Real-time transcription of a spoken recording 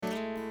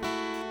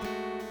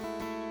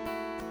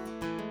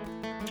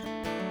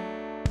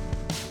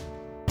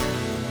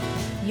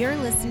You're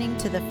listening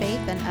to the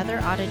Faith and Other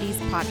Oddities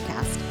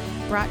podcast,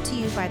 brought to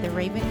you by the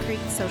Raven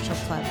Creek Social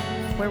Club,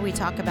 where we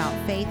talk about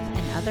faith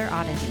and other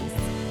oddities.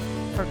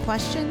 For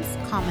questions,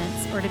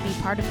 comments, or to be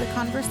part of the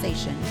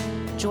conversation,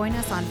 join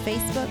us on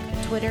Facebook,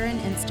 Twitter, and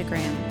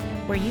Instagram,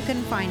 where you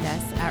can find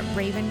us at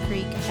Raven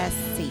Creek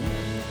SC.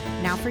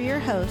 Now for your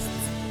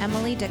hosts,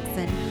 Emily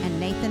Dixon and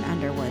Nathan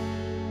Underwood.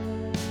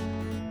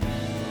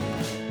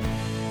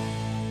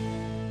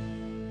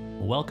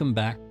 Welcome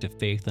back to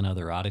Faith and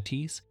Other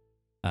Oddities.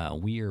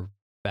 We are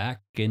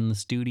back in the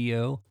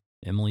studio.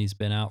 Emily's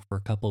been out for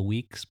a couple of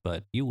weeks,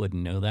 but you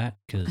wouldn't know that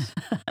because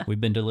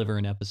we've been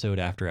delivering episode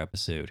after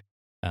episode.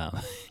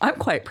 I'm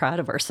quite proud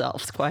of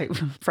ourselves, quite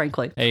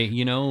frankly. Hey,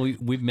 you know,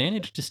 we've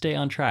managed to stay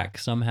on track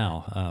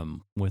somehow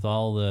with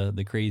all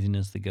the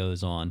craziness that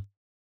goes on.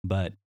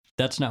 But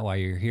that's not why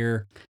you're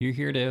here. You're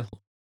here to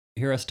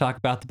hear us talk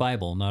about the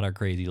Bible, not our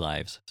crazy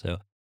lives. So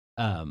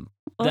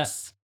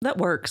that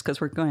works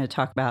because we're going to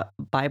talk about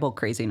Bible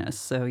craziness.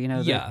 So, you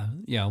know.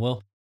 Yeah.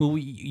 Well,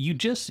 we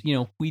just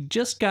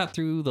got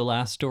through the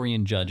last story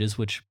in Judges,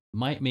 which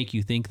might make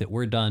you think that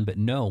we're done, but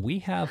no, we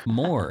have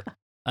more.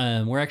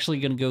 We're actually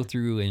going to go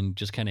through and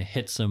just kind of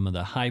hit some of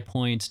the high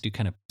points, do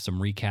kind of some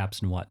recaps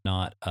and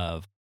whatnot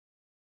of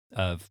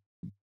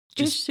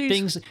just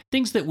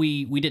things that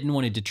we didn't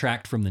want to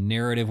detract from the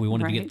narrative. We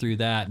wanted to get through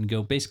that and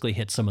go basically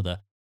hit some of the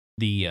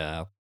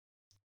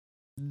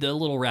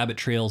little rabbit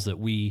trails that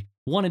we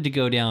wanted to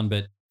go down,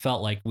 but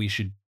felt like we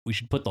should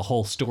put the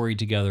whole story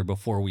together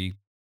before we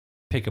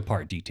pick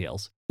apart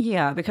details.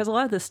 Yeah, because a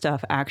lot of this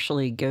stuff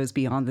actually goes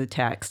beyond the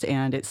text,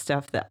 and it's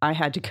stuff that I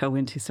had to go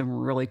into some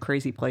really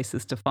crazy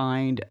places to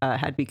find.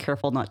 Had to be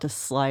careful not to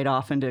slide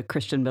off into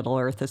Christian Middle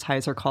Earth, as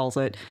Heiser calls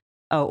it,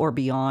 or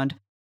beyond.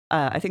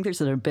 I think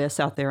there's an abyss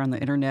out there on the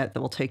internet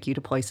that will take you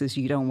to places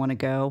you don't want to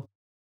go.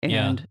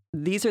 And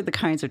these are the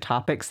kinds of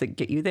topics that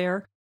get you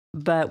there.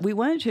 But we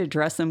wanted to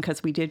address them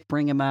because we did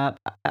bring them up.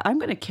 I'm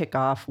going to kick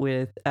off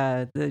with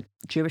the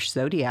Jewish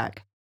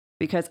zodiac,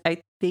 because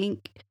I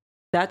think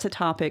that's a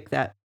topic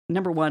that,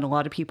 number one, a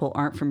lot of people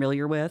aren't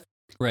familiar with.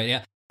 Right,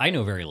 yeah. I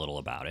know very little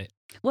about it.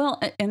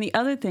 Well, and the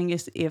other thing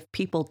is, if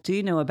people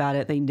do know about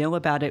it, they know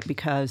about it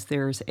because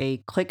there's a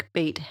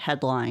clickbait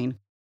headline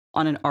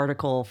on an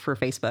article for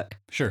Facebook.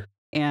 Sure.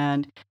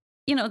 And,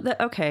 you know,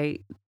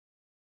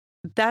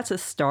 that's a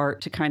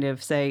start to kind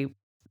of say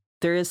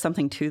there is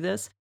something to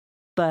this,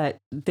 but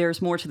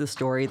there's more to the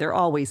story. There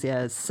always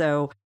is.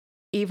 So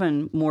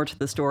even more to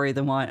the story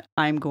than what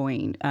I'm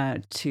going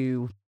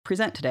to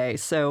present today.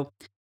 So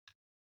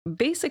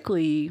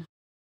basically,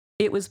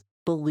 it was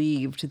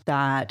believed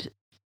that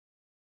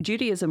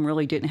Judaism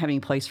really didn't have any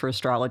place for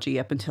astrology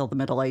up until the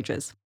Middle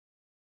Ages.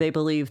 They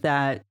believed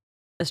that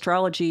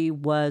astrology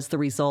was the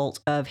result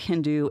of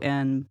Hindu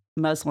and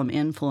Muslim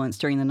influence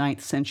during the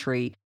 9th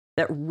century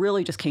that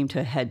really just came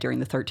to a head during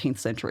the 13th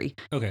century.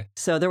 Okay.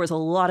 So there was a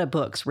lot of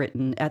books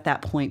written at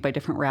that point by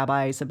different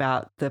rabbis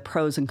about the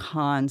pros and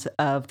cons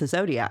of the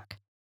zodiac.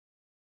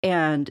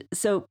 And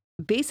so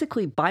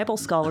basically, Bible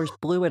scholars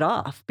blew it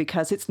off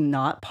because it's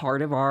not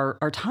part of our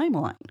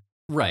timeline.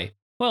 Right.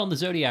 Well, the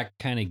zodiac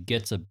kind of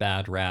gets a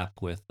bad rap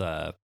with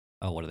the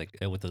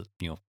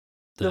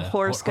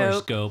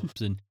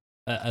horoscopes and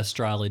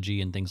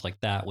astrology and things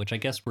like that, which I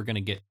guess we're going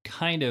to get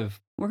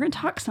we're going to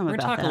talk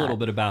a little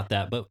bit about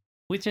that, but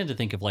we tend to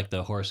think of like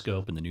the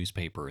horoscope and the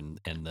newspaper and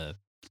the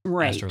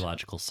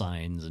astrological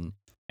signs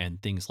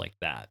and things like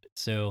that.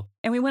 So,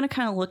 and we want to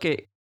kind of look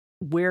at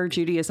where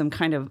Judaism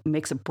kind of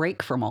makes a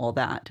break from all of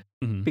that.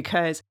 Mm-hmm.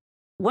 Because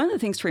one of the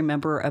things to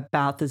remember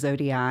about the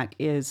zodiac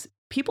is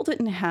people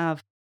didn't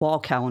have wall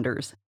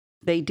calendars.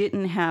 They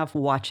didn't have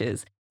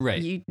watches.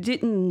 Right. You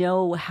didn't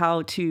know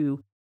how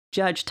to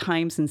judge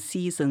times and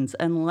seasons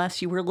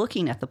unless you were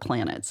looking at the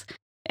planets.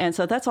 And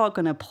so that's all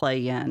going to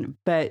play in.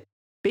 But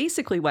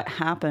basically what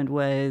happened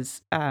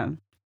was,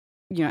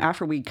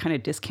 after we kind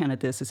of discounted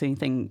this as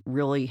anything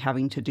really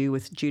having to do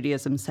with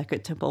Judaism,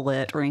 Second Temple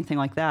Lit, or anything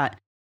like that,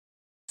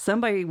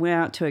 somebody went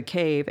out to a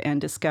cave and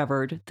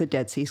discovered the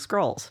Dead Sea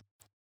Scrolls.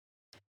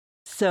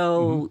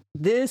 So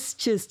this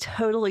just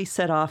totally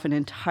set off an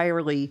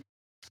entirely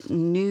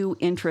new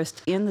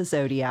interest in the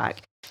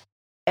zodiac.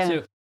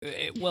 And,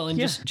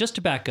 just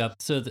to back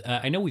up, so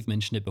I know we've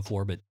mentioned it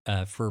before, but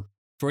for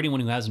anyone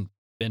who hasn't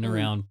been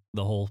around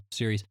the whole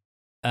series,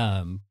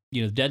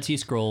 Dead Sea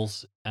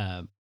Scrolls,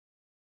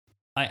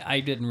 I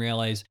didn't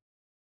realize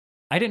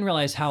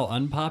how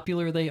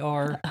unpopular they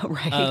are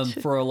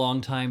for a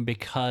long time,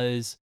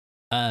 because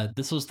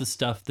this was the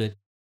stuff that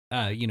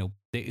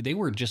they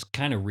were just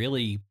kind of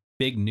really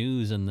big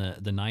news in the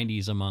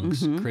 90s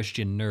amongst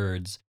Christian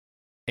nerds.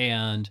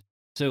 And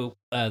so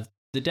the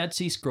Dead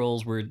Sea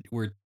Scrolls were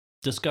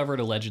discovered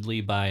allegedly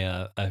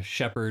by a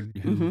shepherd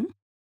who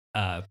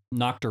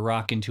knocked a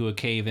rock into a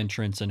cave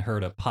entrance and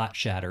heard a pot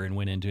shatter and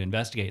went in to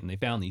investigate, and they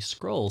found these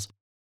scrolls.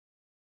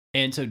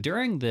 And so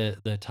during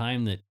the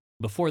time that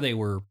before they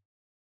were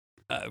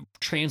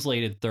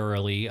translated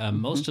thoroughly,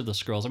 most of the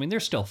scrolls, I mean, they're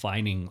still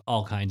finding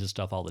all kinds of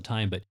stuff all the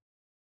time, but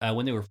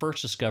when they were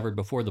first discovered,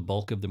 before the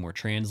bulk of them were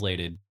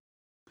translated,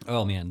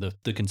 Oh man,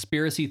 the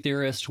conspiracy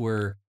theorists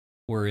were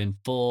in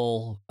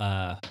full.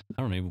 I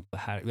don't know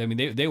how. I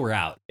mean, they were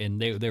out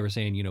and they were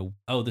saying,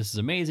 oh, this is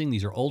amazing.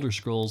 These are older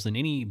scrolls than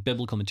any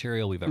biblical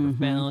material we've ever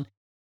found,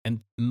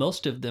 and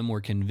most of them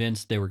were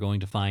convinced they were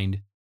going to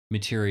find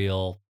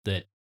material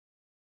that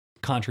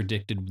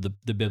contradicted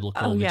the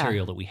biblical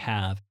material that we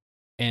have.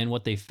 And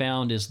what they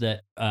found is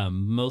that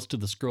most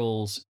of the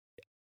scrolls,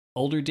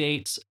 older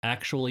dates,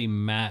 actually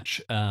match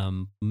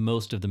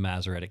most of the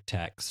Masoretic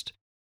text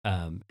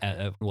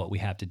at what we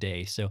have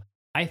today. So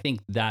I think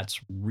that's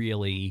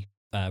really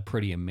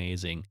pretty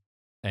amazing.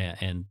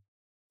 And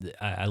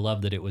I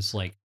love that it was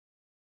like,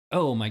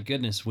 oh my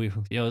goodness,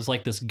 it was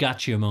like this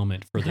gotcha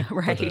moment for the,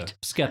 right. for the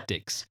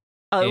skeptics.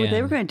 Oh,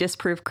 they were going to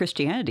disprove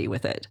Christianity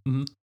with it.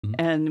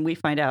 And we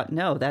find out,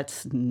 no,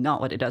 that's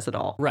not what it does at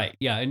all. Right.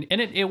 Yeah. And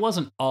it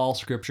wasn't all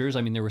scriptures.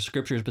 I mean, there were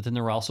scriptures, but then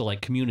there were also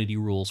like community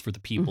rules for the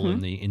people in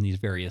these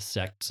various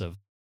sects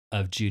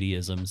of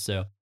Judaism.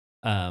 So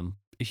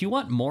if you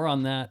want more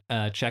on that,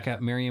 check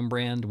out Miriam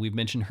Brand. We've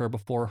mentioned her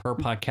before. Her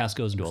podcast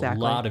goes into a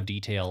lot of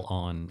detail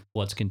on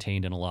what's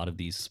contained in a lot of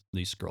these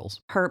scrolls.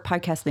 Her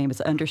podcast name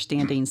is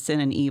Understanding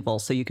Sin and Evil.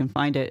 So you can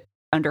find it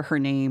under her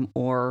name,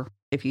 or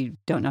if you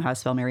don't know how to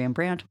spell Miriam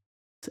Brand,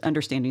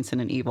 Understanding Sin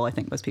and Evil. I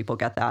think most people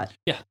get that.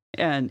 Yeah.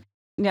 And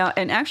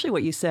actually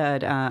what you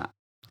said,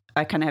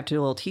 I kind of have to do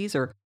a little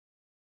teaser,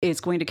 is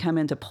going to come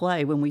into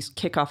play when we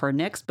kick off our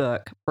next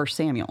book, 1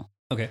 Samuel.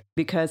 Okay.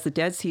 Because the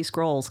Dead Sea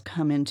Scrolls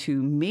come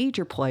into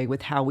major play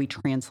with how we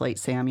translate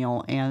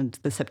Samuel and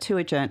the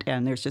Septuagint,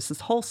 and there's just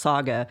this whole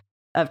saga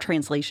of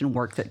translation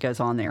work that goes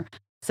on there.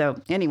 So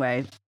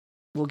anyway,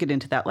 we'll get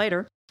into that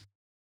later.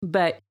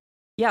 But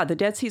yeah, the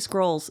Dead Sea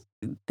Scrolls,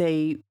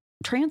 they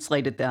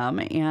translated them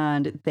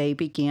and they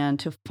began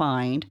to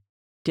find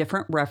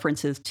different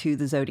references to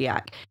the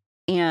zodiac.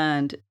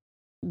 And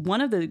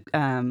one of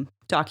the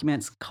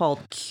documents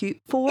called Q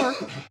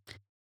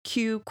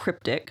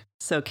cryptic,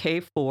 so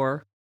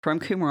K4 from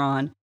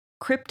Qumran,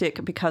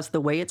 cryptic because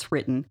the way it's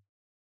written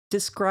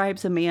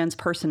describes a man's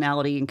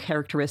personality and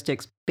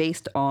characteristics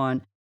based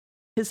on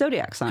his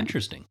zodiac sign.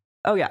 Interesting.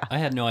 Oh, yeah. I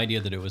had no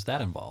idea that it was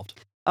that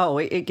involved. Oh,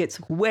 it gets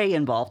way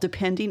involved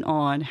depending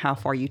on how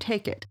far you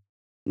take it.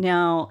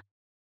 Now,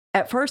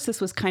 at first, this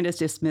was kind of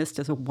dismissed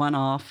as a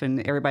one-off,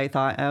 and everybody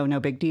thought, oh, no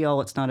big deal.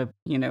 It's not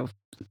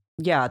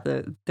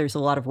there's a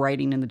lot of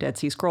writing in the Dead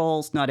Sea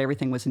Scrolls. Not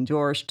everything was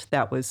endorsed.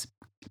 That was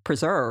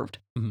preserved.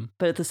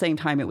 But at the same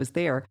time, it was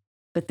there.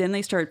 But then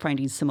they started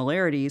finding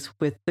similarities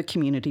with the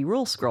Community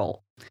Rule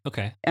Scroll.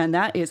 Okay. And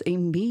that is a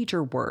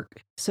major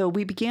work. So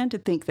we began to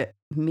think that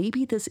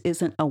maybe this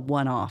isn't a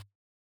one-off.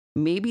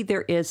 Maybe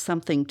there is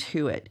something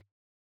to it.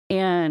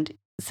 And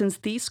since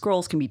these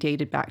scrolls can be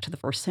dated back to the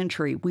 1st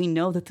century, we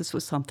know that this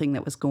was something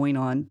that was going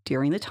on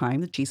during the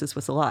time that Jesus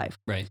was alive.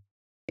 Right.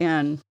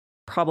 And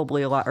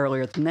probably a lot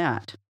earlier than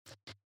that.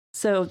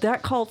 So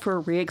that called for a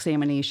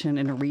reexamination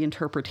and a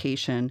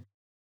reinterpretation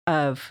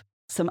of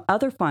some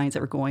other finds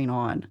that were going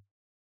on.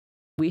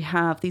 We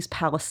have these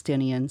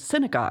Palestinian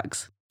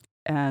synagogues.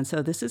 And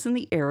so this is in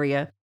the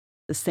area,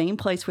 the same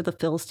place where the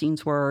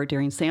Philistines were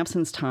during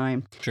Samson's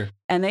time. Sure.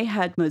 And they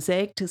had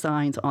mosaic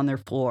designs on their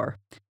floor.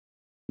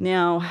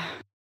 Now,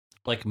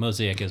 like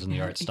mosaic is in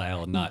the art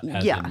style and not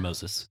as in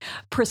Moses.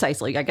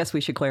 Precisely. I guess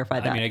we should clarify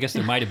that. I mean, I guess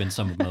there might have been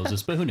some of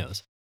Moses, but who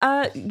knows?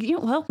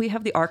 Well, we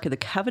have the Ark of the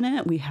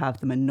Covenant. We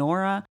have the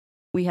menorah.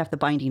 We have the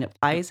binding of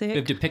Isaac. We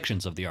have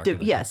depictions of the Ark of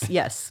the Covenant.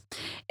 Yes.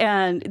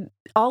 And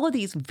all of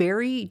these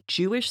very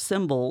Jewish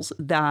symbols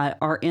that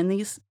are in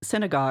these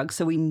synagogues.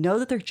 So we know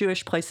that they're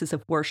Jewish places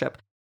of worship.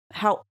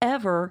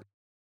 However,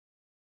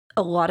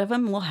 a lot of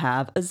them will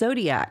have a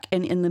zodiac.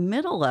 And in the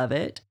middle of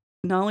it,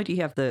 not only do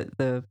you have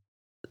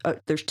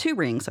there's 2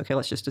 rings. Okay,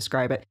 let's just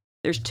describe it.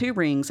 There's 2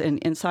 rings, and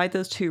inside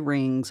those 2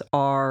 rings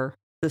are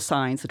the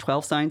signs, the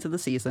 12 signs of the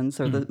seasons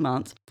or the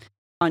months.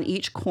 On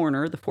each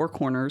corner, the 4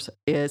 corners,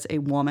 is a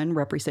woman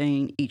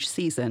representing each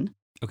season.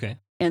 Okay.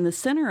 And the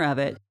center of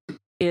it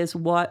is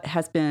what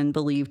has been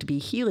believed to be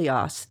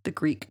Helios, the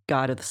Greek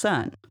god of the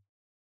sun.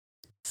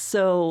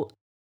 So,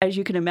 as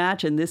you can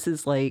imagine, this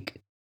is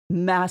like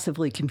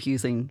massively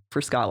confusing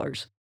for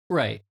scholars.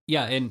 Right.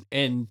 Yeah,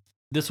 and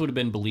this would have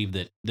been believed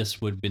that this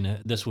would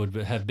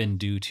have been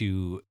due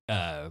to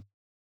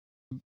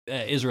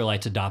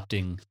Israelites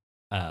adopting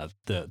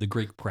the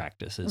Greek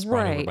practice as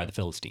brought over by the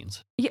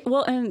Philistines. Yeah,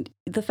 well, and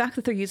the fact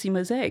that they're using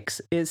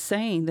mosaics is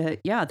saying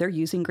that, they're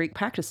using Greek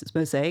practices.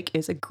 Mosaic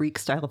is a Greek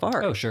style of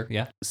art. Oh, sure,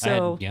 yeah.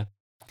 So,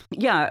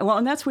 yeah, well,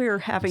 and that's where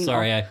having...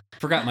 Sorry, I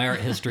forgot my art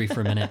history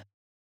for a minute.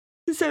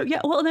 So,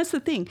 well, and that's the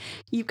thing.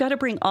 You've got to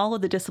bring all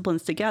of the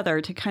disciplines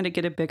together to kind of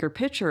get a bigger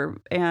picture.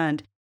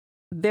 And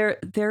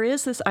there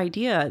is this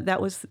idea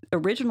that was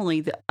originally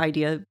the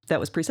idea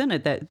that was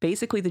presented, that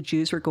basically the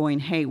Jews were going,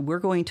 hey, we're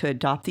going to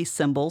adopt these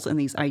symbols and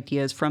these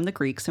ideas from the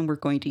Greeks and we're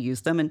going to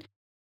use them. And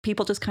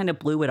people just kind of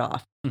blew it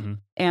off.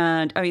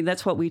 And I mean,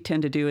 that's what we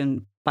tend to do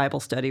in Bible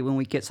study. When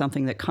we get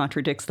something that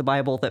contradicts the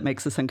Bible that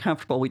makes us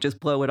uncomfortable, we just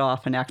blow it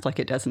off and act like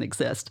it doesn't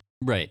exist.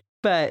 Right.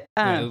 But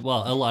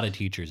well, a lot of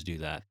teachers do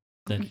that.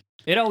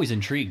 It always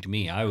intrigued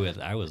me. I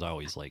was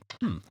always like,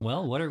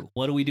 well,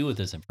 what do we do with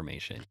this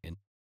information?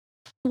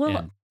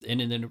 Well, And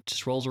then it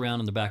just rolls around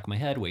in the back of my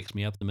head, wakes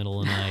me up in the middle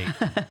of the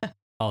night,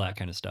 all that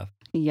kind of stuff.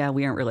 yeah,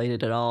 we aren't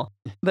related at all.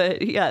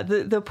 But yeah,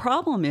 the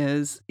problem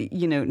is,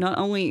 not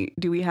only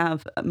do we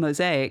have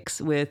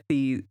mosaics with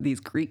these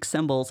Greek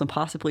symbols and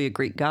possibly a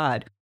Greek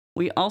god,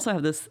 we also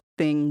have this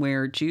thing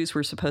where Jews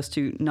were supposed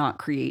to not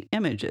create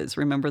images.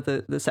 Remember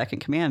the second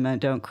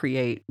commandment, don't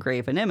create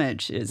graven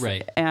images.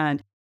 Right.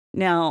 And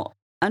now,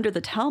 under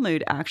the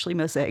Talmud, actually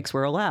mosaics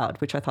were allowed,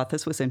 which I thought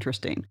this was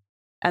interesting.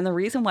 And the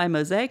reason why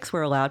mosaics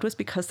were allowed was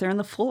because they're in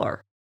the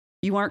floor.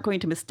 You aren't going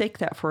to mistake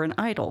that for an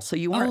idol, so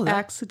you aren't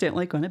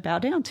accidentally going to bow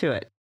down to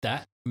it.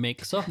 That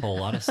makes a whole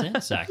lot of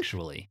sense,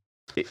 actually.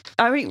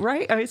 I mean,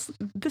 right?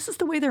 This is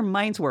the way their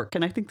minds work,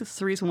 and I think this is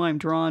the reason why I'm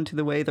drawn to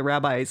the way the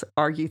rabbis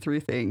argue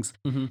through things.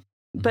 Mm-hmm.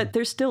 But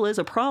there still is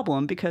a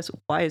problem, because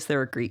why is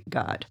there a Greek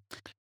god?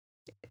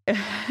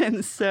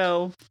 And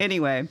so,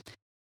 anyway,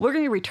 we're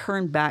going to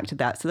return back to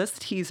that. So that's the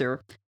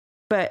teaser.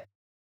 But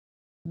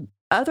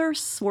other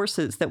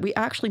sources that we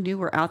actually knew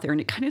were out there,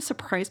 and it kind of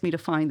surprised me to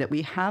find that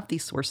we have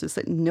these sources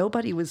that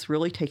nobody was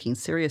really taking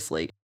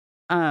seriously.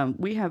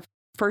 We have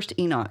First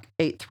Enoch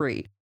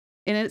 8:3,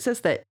 and it says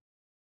that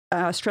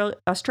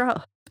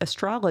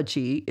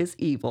astrology is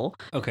evil,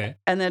 okay,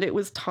 and that it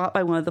was taught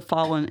by one of the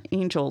fallen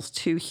angels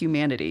to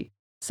humanity.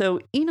 So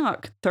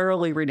Enoch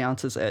thoroughly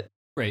renounces it.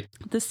 Right.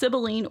 The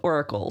Sibylline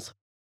oracles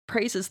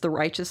praises the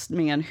righteous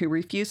man who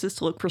refuses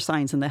to look for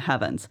signs in the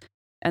heavens.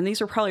 And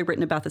these were probably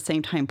written about the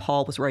same time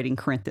Paul was writing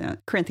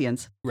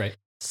Corinthians. Right.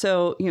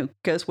 So,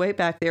 goes way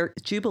back there.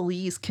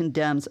 Jubilees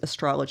condemns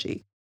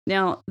astrology.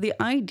 Now, the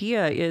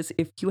idea is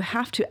if you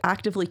have to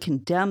actively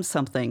condemn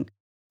something,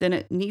 then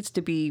it needs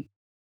to be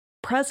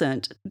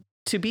present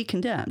to be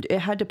condemned. It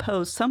had to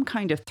pose some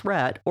kind of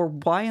threat, or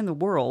why in the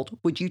world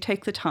would you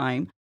take the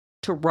time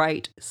to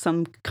write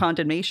some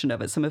condemnation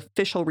of it, some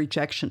official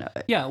rejection of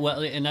it? Yeah, well,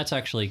 and that's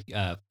actually,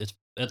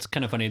 that's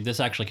kind of funny. This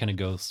actually kind of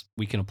goes,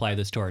 we can apply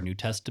this to our New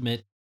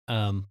Testament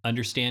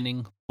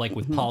understanding, like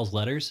with Paul's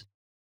letters.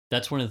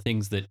 That's one of the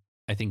things that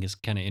I think is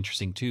kind of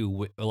interesting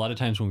too. A lot of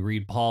times when we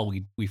read Paul,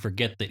 we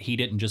forget that he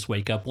didn't just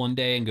wake up one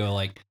day and go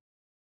like,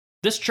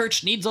 this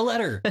church needs a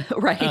letter.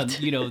 Right.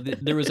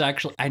 There was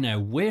actually, and I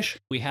wish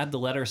we had the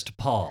letters to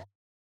Paul,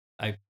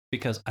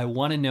 because I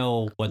want to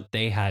know what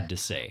they had to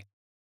say.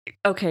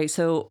 Okay,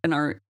 so in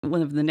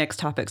one of the next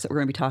topics that we're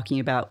going to be talking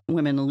about,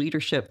 women in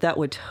leadership, that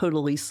would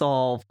totally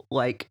solve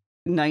like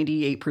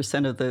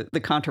 98% of the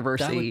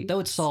controversy. That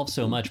would solve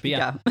so much. But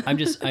yeah,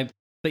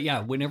 but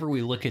yeah, whenever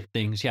we look at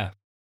things,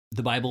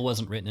 the Bible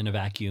wasn't written in a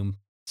vacuum.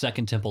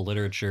 Second Temple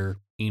literature,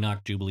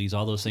 Enoch, Jubilees,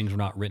 all those things were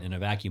not written in a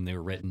vacuum. They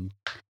were written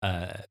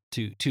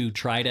to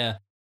try to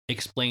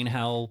explain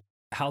how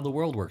the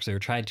world works. They were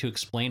trying to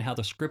explain how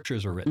the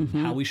scriptures are written,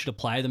 how we should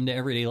apply them to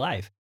everyday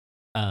life.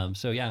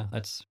 So yeah,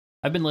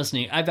 I've been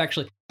listening.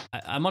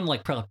 I'm on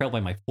like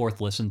probably my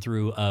fourth listen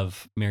through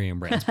of Miriam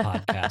Brand's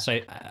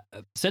podcast.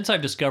 Since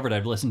I've discovered,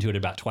 I've listened to it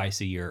about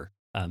twice a year.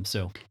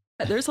 So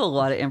there's a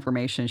lot of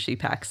information she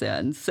packs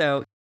in.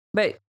 So,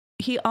 but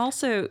he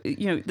also,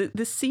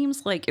 this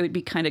seems like it would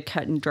be kind of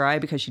cut and dry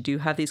because you do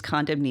have these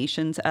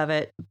condemnations of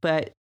it,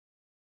 but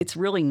it's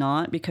really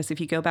not, because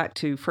if you go back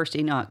to First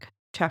Enoch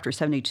chapter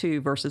 72,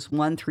 verses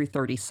 1 through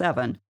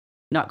 37,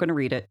 not going to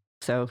read it,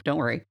 so don't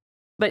worry.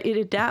 But it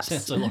adapts.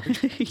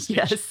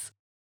 Yes,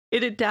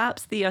 it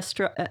adapts the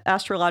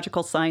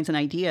astrological signs and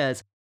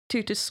ideas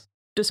to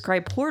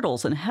describe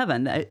portals in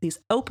heaven, these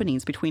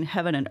openings between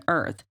heaven and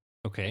earth.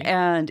 Okay.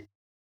 And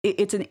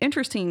it's an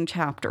interesting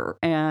chapter,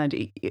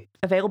 and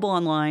available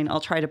online. I'll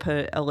try to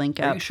put a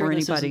link up for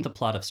anybody. This isn't the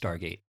plot of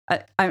Stargate?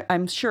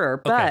 I'm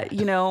sure, but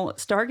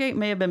Stargate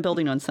may have been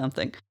building on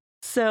something.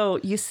 So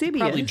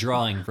Eusebius, probably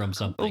drawing from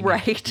something,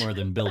 right? More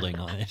than building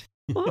on it.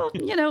 Well,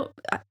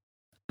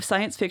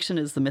 science fiction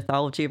is the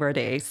mythology of our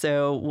day,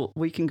 so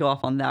we can go off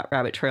on that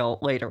rabbit trail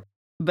later.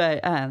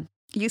 But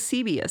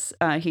Eusebius,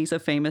 he's a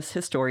famous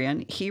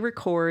historian. He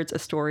records a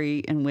story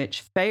in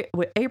which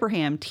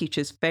Abraham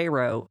teaches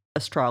Pharaoh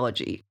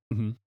astrology.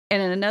 And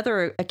in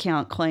another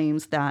account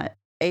claims that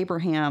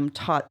Abraham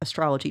taught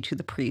astrology to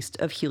the priest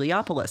of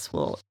Heliopolis.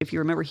 Well, if you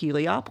remember,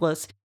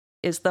 Heliopolis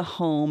is the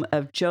home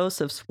of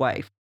Joseph's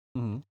wife,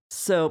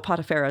 so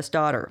Potiphar's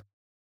daughter.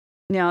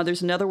 Now,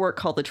 there's another work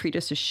called the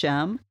Treatise of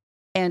Shem,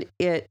 and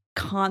it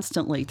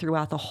constantly,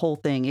 throughout the whole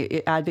thing,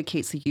 it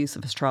advocates the use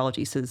of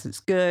astrology. It says it's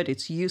good,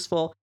 it's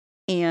useful,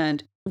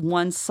 and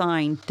one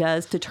sign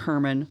does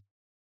determine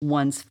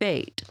one's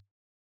fate.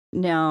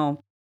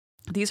 Now,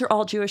 these are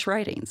all Jewish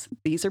writings.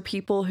 These are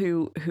people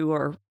who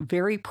are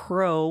very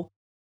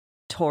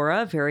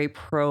pro-Torah, very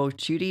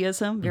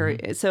pro-Judaism.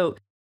 So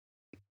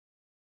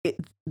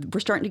we're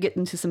starting to get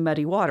into some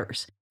muddy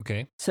waters.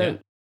 Okay. So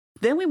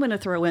then we want to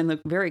throw in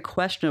the very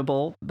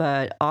questionable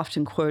but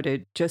often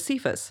quoted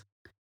Josephus.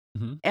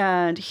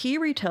 And he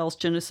retells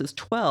Genesis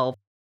 12,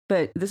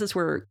 but this is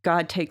where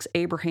God takes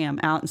Abraham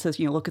out and says,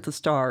 look at the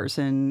stars.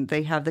 And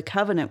they have the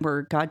covenant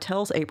where God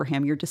tells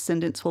Abraham, your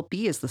descendants will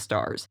be as the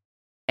stars.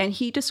 And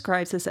he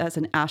describes this as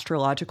an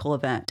astrological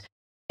event.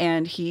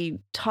 And he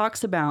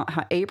talks about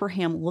how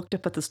Abraham looked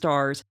up at the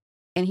stars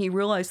and he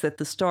realized that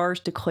the stars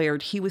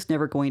declared he was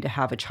never going to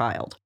have a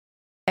child.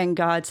 And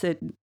God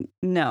said,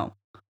 no,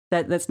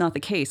 that's not the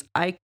case.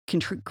 I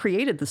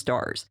created the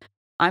stars.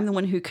 I'm the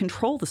one who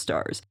control the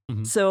stars.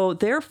 Mm-hmm. So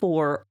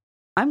therefore,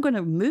 I'm going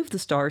to move the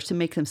stars to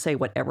make them say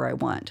whatever I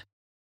want.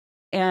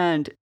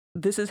 And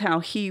this is how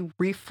he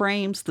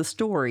reframes the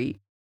story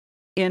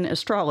in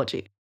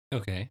astrology.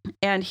 Okay.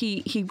 And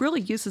he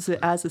really uses it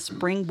as a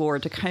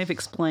springboard to kind of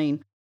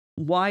explain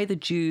why the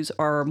Jews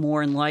are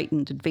more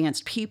enlightened,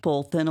 advanced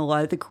people than a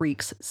lot of the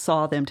Greeks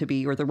saw them to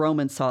be, or the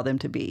Romans saw them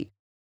to be.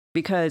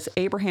 Because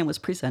Abraham was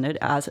presented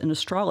as an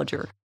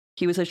astrologer.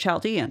 He was a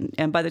Chaldean.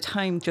 And by the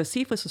time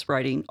Josephus was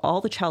writing,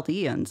 all the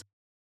Chaldeans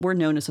were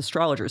known as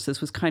astrologers.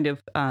 This was kind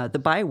of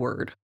the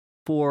byword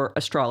for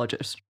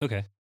astrologers.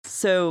 Okay.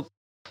 So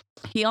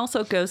he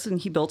also goes and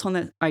he built on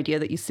the idea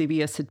that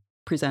Eusebius had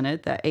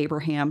presented, that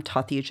Abraham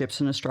taught the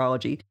Egyptian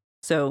astrology.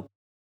 So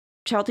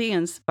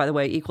Chaldeans, by the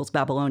way, equals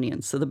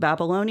Babylonians. So the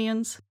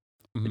Babylonians,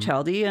 Mm-hmm. the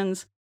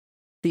Chaldeans,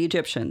 the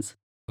Egyptians,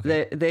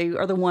 Okay. they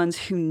are the ones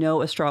who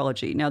know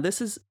astrology. Now,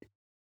 this is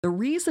the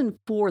reason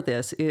for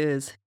this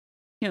is,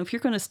 if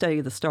you're going to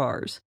study the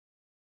stars,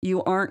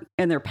 you aren't,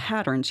 and their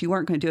patterns, you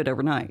aren't going to do it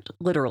overnight,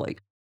 literally.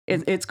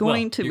 It's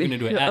going to you're be going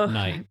to do it at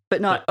night,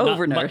 but not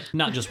overnight.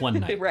 Not just one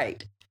night.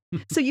 Right.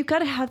 So you've got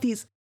to have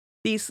these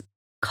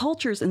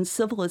cultures and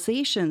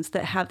civilizations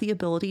that have the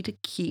ability to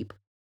keep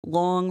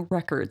long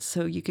records.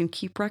 So you can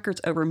keep records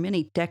over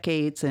many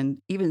decades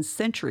and even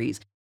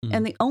centuries. Mm-hmm.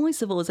 And the only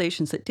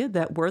civilizations that did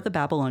that were the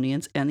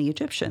Babylonians and the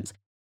Egyptians.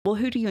 Well,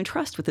 who do you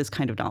entrust with this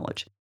kind of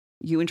knowledge?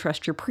 You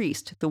entrust your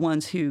priest, the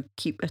ones who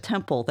keep a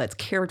temple that's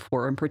cared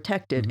for and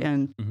protected. Mm-hmm.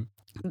 And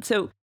Mm-hmm.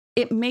 so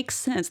it makes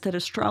sense that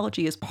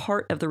astrology is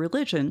part of the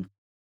religion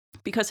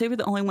because they were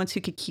the only ones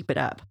who could keep it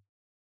up.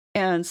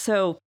 And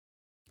so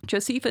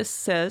Josephus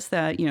says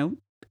that,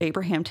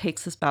 Abraham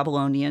takes this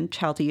Babylonian,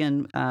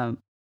 Chaldean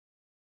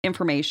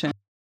information,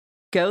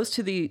 goes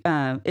to the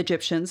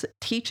Egyptians,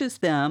 teaches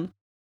them,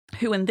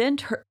 who and then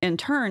in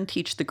turn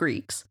teach the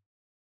Greeks.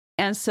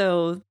 And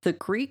so the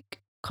Greek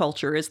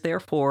culture is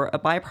therefore a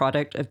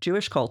byproduct of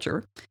Jewish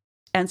culture.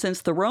 And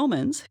since the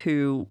Romans,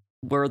 who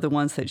were the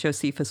ones that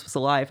Josephus was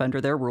alive under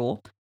their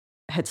rule,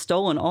 had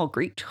stolen all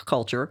Greek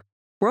culture,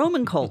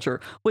 Roman culture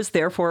was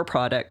therefore a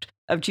product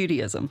of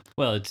Judaism.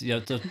 Well, it's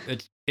if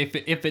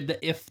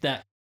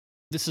that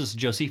this is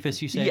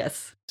Josephus, you say?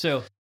 Yes.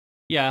 So,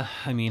 yeah,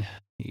 I mean,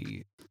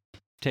 you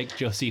take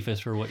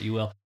Josephus for what you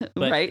will,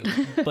 but, right?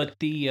 But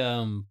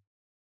the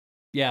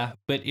yeah,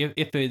 but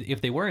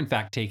if they were in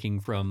fact taking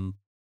from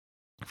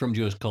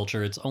Jewish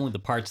culture, it's only the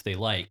parts they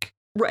like,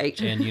 right?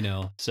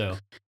 And so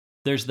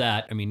there's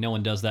that. I mean, no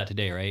one does that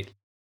today, right?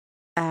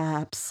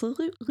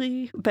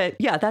 Absolutely. But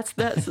yeah, that's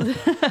you're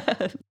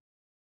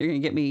gonna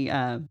get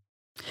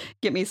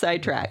me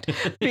sidetracked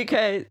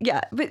because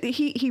but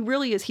he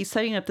really is. He's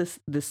setting up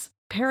this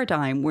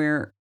paradigm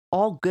where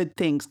all good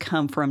things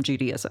come from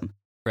Judaism.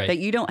 Right. That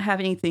you don't have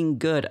anything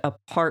good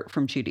apart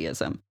from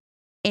Judaism.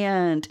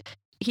 And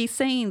he's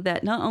saying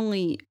that not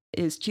only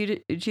is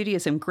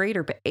Judaism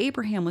greater, but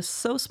Abraham was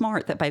so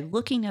smart that by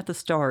looking at the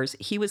stars,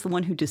 he was the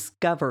one who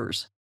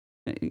discovers,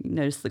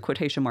 notice the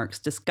quotation marks,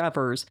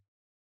 discovers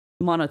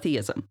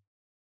monotheism.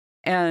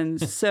 And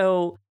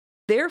so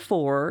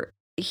therefore,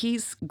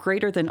 he's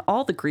greater than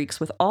all the Greeks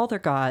with all their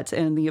gods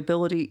and the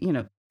ability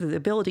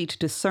to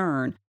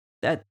discern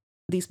that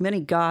these many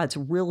gods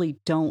really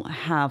don't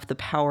have the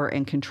power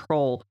and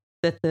control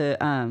that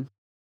the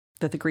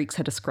Greeks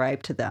had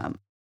ascribed to them.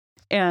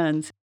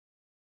 And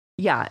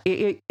yeah,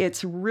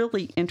 it's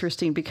really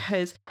interesting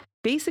because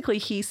basically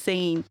he's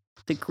saying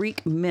the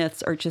Greek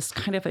myths are just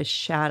kind of a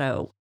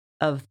shadow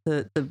of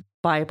the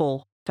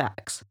Bible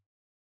facts.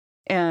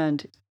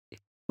 And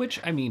which,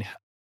 I mean,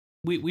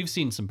 we've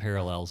seen some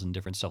parallels and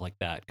different stuff like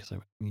that because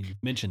you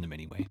mentioned them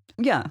anyway.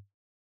 Yeah.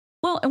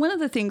 Well, and one of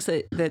the things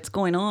that's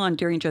going on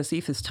during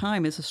Josephus'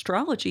 time is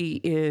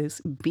astrology is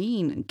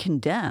being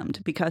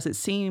condemned because it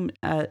seemed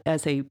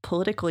as a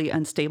politically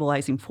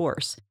unstabilizing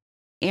force.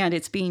 And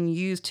it's being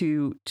used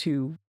to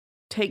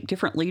take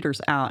different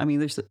leaders out. I mean,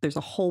 there's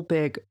a whole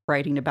big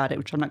writing about it,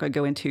 which I'm not going to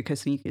go into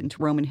because you get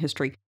into Roman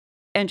history.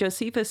 And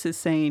Josephus is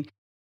saying,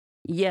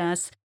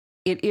 yes,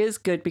 it is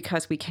good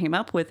because we came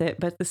up with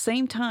it. But at the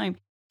same time,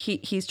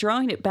 he's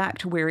drawing it back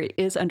to where it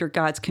is under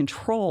God's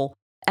control.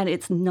 And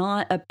it's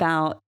not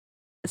about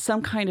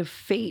some kind of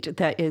fate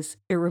that is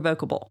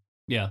irrevocable.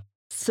 Yeah.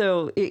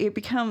 So it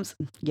becomes,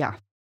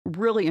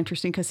 really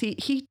interesting because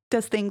he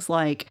does things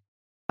like,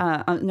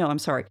 at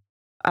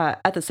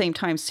the same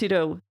time,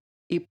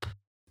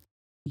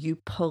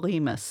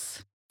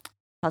 Pseudo-Eupolemus.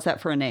 How's that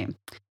for a name?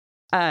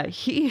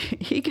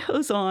 He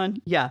goes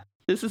on,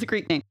 this is a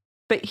Greek name,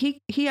 but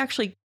he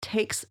actually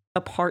takes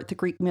apart the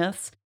Greek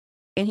myths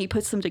and he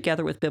puts them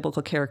together with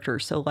biblical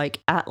characters. So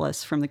like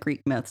Atlas from the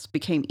Greek myths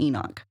became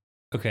Enoch.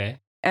 Okay.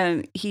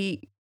 And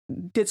he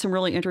did some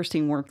really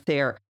interesting work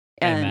there.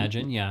 I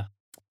imagine, yeah.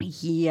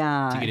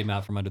 Yeah. To get him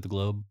out from under the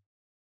globe.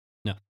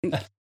 No.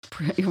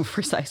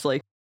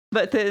 Precisely.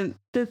 But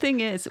the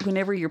thing is,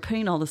 whenever you're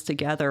putting all this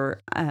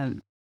together,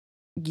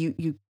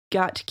 you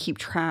got to keep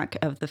track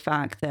of the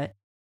fact that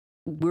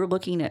we're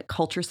looking at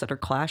cultures that are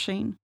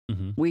clashing.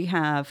 Mm-hmm. We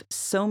have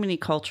so many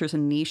cultures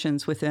and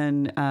nations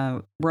within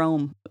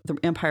Rome,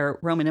 the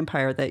Roman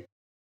Empire, that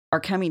are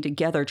coming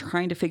together,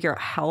 trying to figure out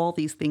how all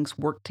these things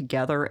work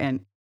together.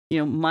 And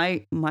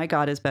my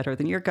God is better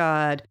than your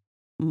God.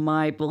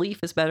 My belief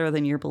is better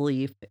than your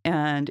belief.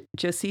 And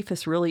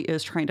Josephus really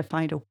is trying to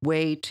find a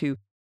way to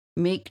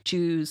make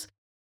Jews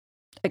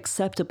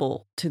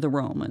acceptable to the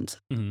Romans.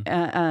 Mm-hmm.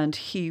 And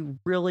he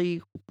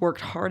really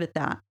worked hard at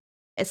that.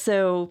 And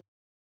so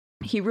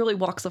he really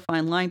walks a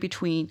fine line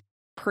between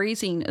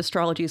praising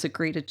astrology as a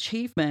great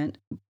achievement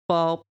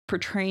while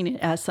portraying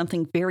it as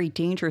something very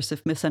dangerous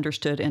if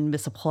misunderstood and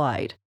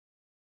misapplied.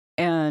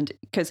 And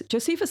because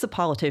Josephus is a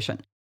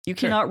politician, you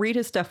cannot read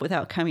his stuff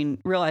without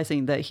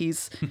realizing that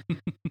he's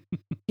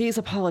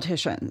a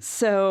politician.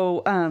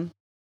 So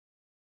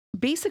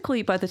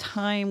basically, by the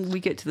time we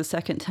get to the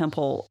Second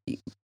Temple,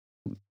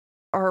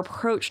 our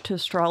approach to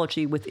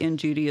astrology within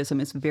Judaism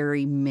is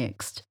very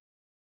mixed.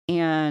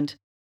 And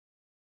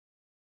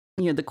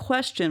the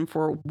question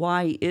for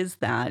why is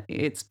that?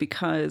 It's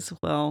because,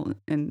 well,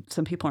 and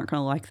some people aren't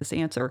going to like this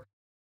answer,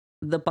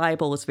 the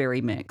Bible is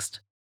very mixed.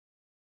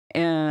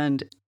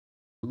 And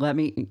well, I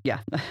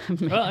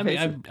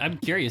mean, I'm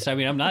curious. I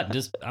mean, I'm not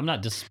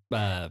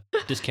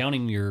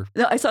discounting your.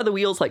 No, I saw the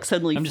wheels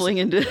suddenly fling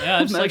into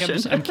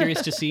motion. I'm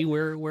curious to see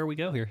where we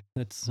go here.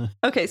 That's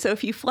okay. So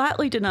if you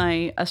flatly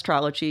deny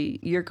astrology,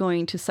 you're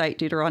going to cite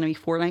Deuteronomy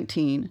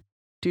 4:19,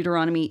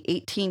 Deuteronomy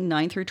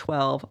 18:9 through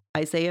 12,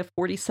 Isaiah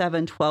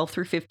 47:12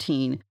 through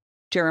 15,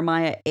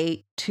 Jeremiah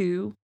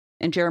 8:2,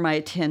 and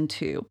Jeremiah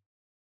 10:2.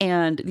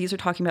 And these are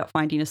talking about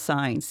finding a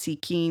sign,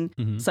 seeking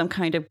some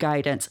kind of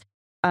guidance.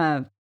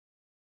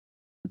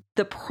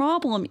 The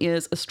problem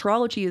is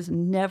astrology is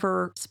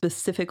never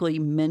specifically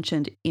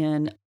mentioned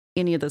in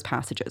any of those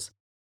passages.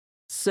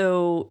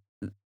 So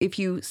if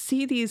you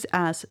see these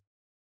as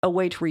a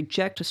way to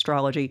reject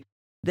astrology,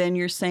 then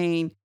you're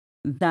saying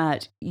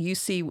that you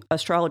see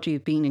astrology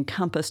being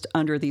encompassed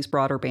under these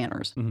broader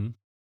banners. Mm-hmm.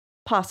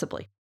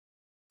 Possibly.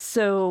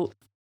 So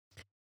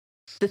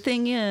the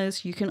thing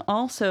is, you can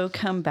also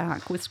come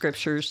back with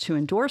scriptures to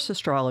endorse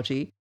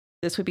astrology.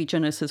 This would be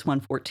Genesis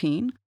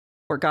 1:14.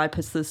 Where God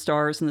puts the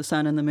stars and the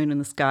sun and the moon in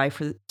the sky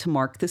to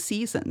mark the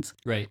seasons.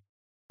 Right.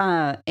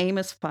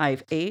 Amos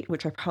 5:8,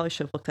 which I probably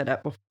should have looked that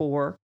up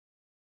before.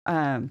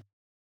 Amos,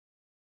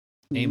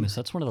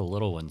 that's one of the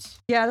little ones.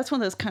 Yeah, that's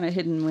one of those kind of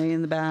hidden way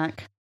in the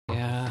back.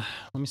 Yeah,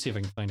 let me see if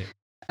I can find it.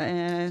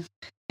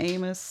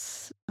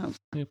 Amos.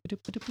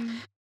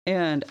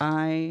 And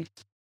I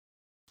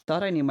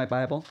thought I knew my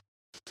Bible.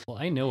 Well,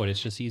 I know it.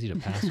 It's just easy to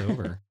pass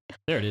over.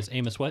 There it is.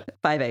 Amos what?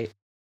 5:8.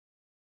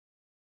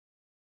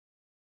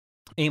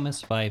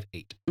 Amos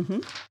 5:8.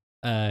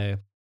 Mm-hmm.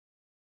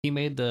 He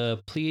made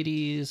the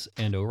Pleiades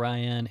and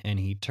Orion, and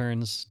he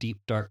turns deep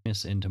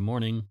darkness into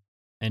morning,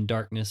 and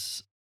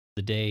darkness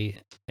the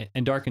day,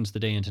 and darkens the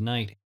day into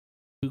night.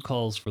 Who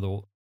calls for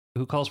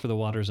the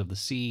waters of the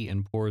sea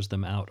and pours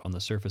them out on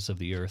the surface of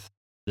the earth?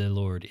 The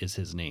Lord is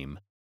his name.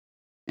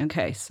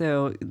 Okay,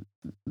 so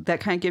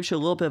that kind of gives you a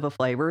little bit of a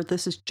flavor.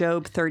 This is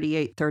Job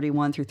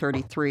 38:31 through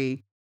 33.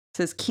 It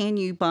says, "Can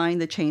you bind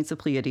the chains of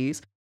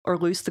Pleiades or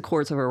loose the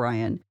cords of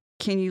Orion?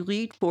 Can you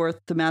lead forth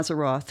the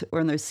Mazzaroth or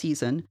in their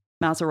season?"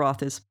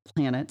 Mazzaroth is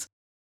planets.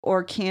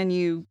 "Or can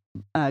you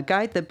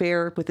guide the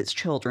bear with its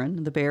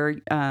children?" The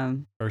bear.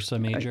 Ursa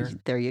Major.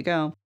 There you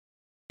go.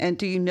 "And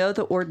do you know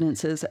the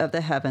ordinances of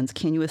the heavens?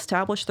 Can you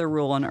establish their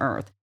rule on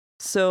earth?"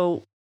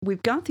 So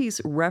we've got these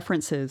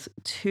references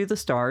to the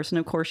stars. And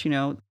of course,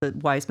 the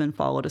wise men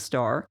followed a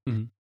star.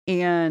 Mm-hmm.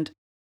 And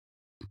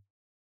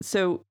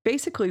so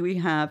basically we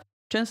have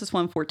Genesis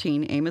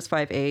 1:14, Amos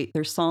 5:8,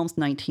 there's Psalms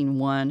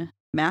 19:1,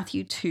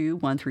 Matthew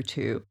 2:1 through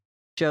 2,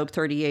 Job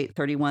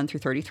 38:31 through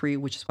 33,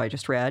 which is what I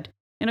just read,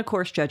 and of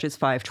course Judges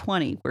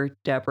 5:20, where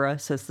Deborah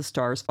says the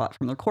stars fought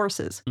from their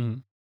courses.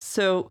 Mm-hmm.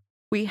 So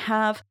we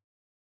have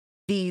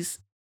these,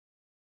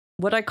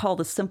 what I call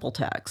the simple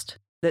text,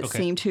 that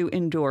seem to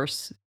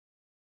endorse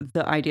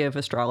the idea of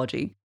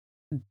astrology.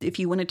 If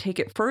you want to take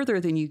it further,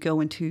 then you go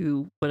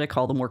into what I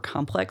call the more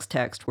complex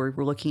text, where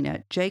we're looking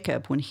at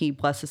Jacob when he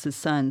blesses his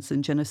sons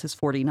in Genesis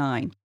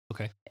 49.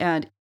 Okay.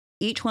 And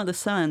each one of the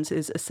sons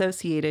is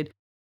associated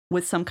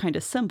with some kind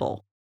of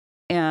symbol.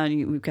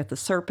 And we've got the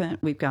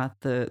serpent, we've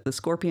got the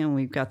scorpion,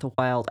 we've got the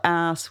wild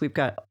ass, we've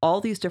got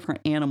all these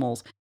different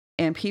animals.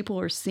 And people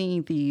are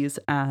seeing these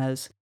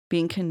as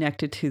being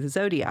connected to the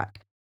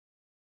zodiac.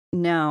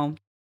 Now,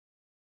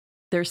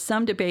 there's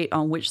some debate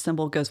on which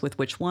symbol goes with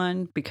which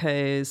one,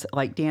 because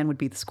like Dan would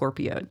be the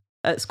scorpion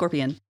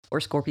or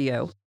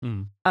Scorpio.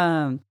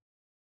 Mm.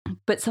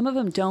 But some of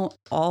them don't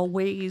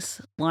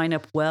always line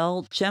up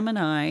well.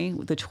 Gemini,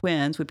 the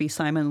twins, would be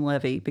Simon and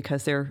Levi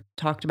because they're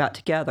talked about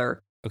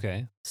together.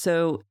 Okay.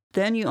 So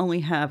then you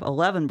only have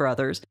 11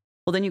 brothers.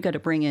 Well, then you've got to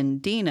bring in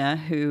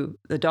Dinah,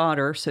 the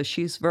daughter, so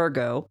she's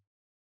Virgo.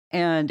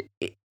 And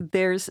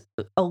there's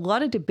a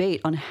lot of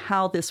debate on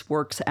how this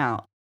works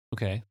out.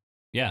 Okay.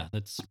 Yeah,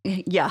 that's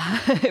Yeah,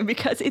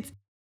 because it's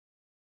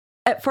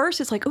at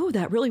first it's like, oh,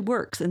 that really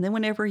works. And then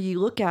whenever you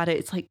look at it,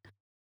 it's like,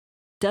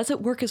 does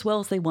it work as well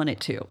as they want it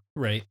to?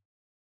 right.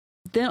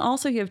 Then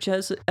also you have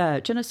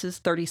Genesis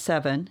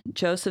 37,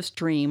 Joseph's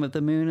dream of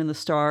the moon and the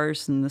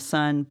stars and the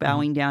sun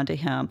bowing down to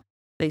him.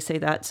 They say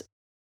that's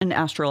an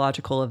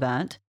astrological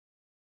event.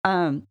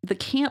 The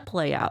camp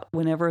play out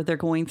whenever they're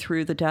going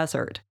through the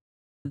desert.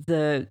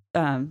 The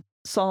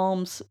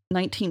Psalms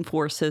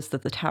 19:4 says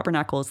that the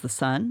tabernacle is the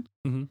sun.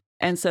 Mm-hmm.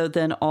 And so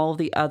then all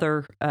the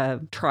other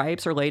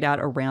tribes are laid out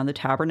around the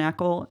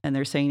tabernacle, and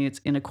they're saying it's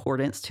in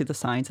accordance to the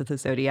signs of the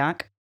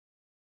zodiac.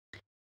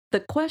 The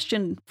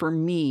question for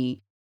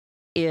me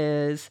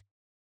is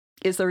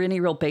there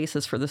any real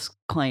basis for this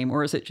claim,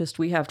 or is it just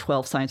we have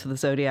 12 signs of the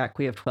zodiac,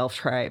 we have 12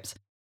 tribes?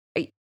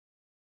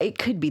 It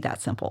could be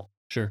that simple.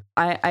 Sure.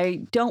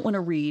 I don't want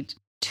to read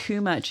too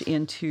much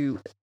into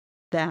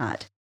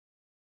that.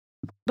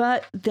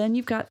 But then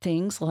you've got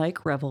things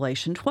like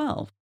Revelation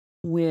 12,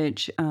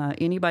 which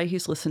anybody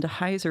who's listened to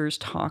Heiser's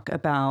talk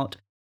about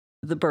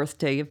the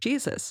birthday of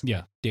Jesus.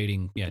 Yeah,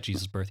 dating. Yeah,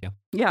 Jesus' birth. Yeah.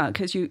 Yeah,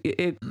 because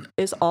it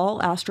is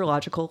all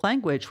astrological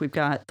language. We've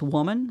got the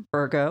woman,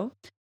 Virgo.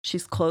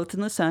 She's clothed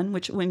in the sun,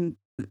 which when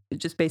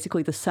just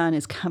basically the sun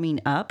is coming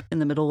up in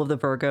the middle of the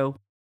Virgo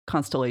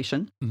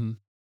constellation. Mm-hmm.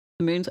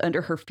 The moon's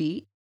under her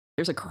feet.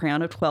 There's a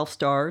crown of 12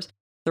 stars.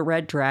 The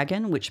red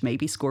dragon, which may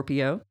be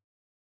Scorpio.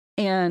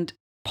 And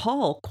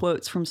Paul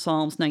quotes from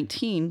Psalms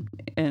 19,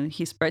 and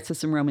he writes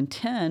this in Romans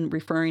 10,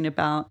 referring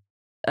about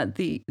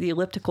the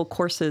elliptical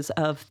courses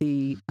of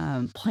the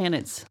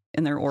planets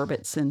in their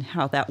orbits and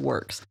how that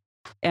works.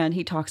 And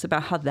he talks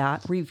about how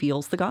that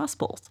reveals the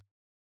Gospels.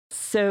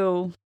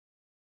 So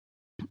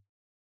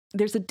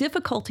there's a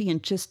difficulty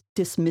in just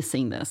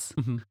dismissing this.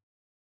 Mm-hmm.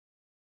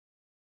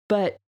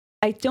 But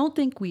I don't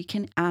think we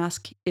can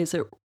ask, is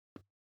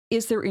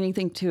there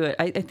anything to it?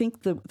 I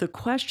think the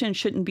question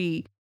shouldn't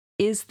be,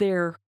 is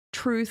there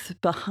truth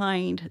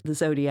behind the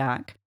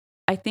zodiac?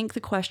 I think the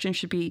question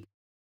should be,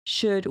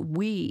 should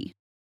we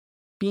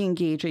be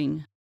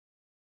engaging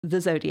the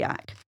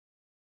zodiac?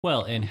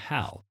 Well, and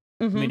how?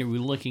 Mm-hmm. I mean, are we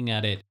looking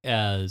at it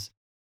as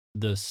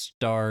the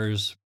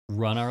stars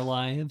run our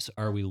lives?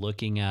 Are we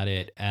looking at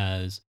it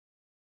as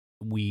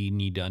we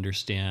need to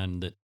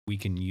understand that we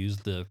can use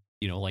the,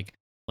 like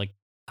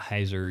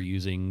Heiser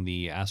using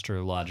the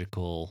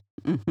astrological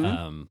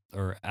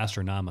or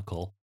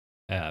astronomical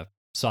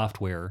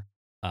software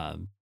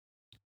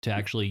to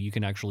actually, you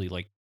can actually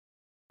like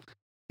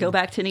go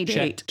back to any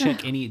date,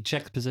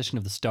 check the position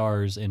of the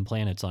stars and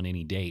planets on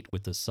any date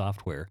with this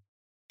software,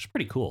 which is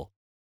pretty cool.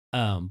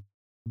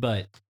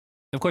 But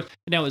of course,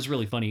 now it's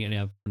really funny, and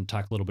I'm going to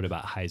talk a little bit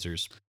about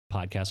Heiser's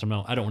podcast.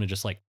 I don't want to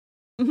just like,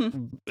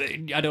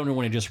 I don't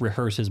want to just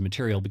rehearse his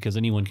material, because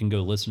anyone can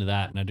go listen to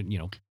that, and I didn't,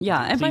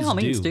 yeah, and by all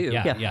means do.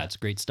 Yeah, it's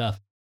great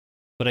stuff.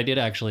 But I did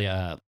actually,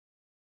 I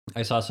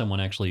saw someone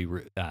actually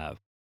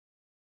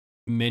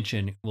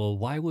mention, well,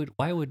 why would,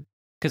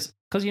 because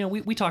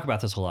we talk about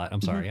this a lot.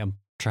 I'm sorry, I'm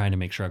trying to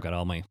make sure I've got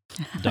all my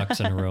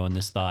ducks in a row in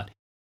this thought.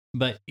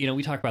 But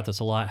we talk about this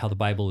a lot, how the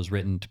Bible was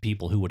written to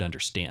people who would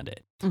understand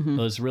it. Mm-hmm.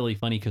 It was really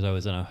funny because I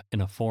was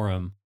in a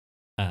forum.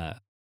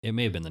 It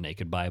may have been the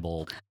Naked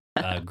Bible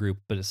group,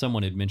 but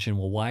someone had mentioned,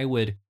 well, why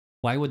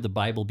would the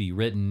Bible be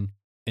written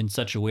in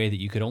such a way that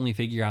you could only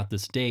figure out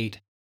this date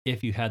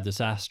if you had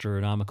this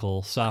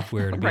astronomical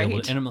software to be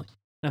able to? And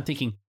I'm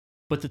thinking,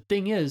 but the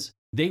thing is,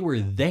 they were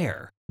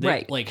there,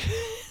 right? Like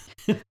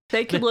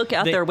they could look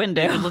out their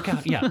window. They could look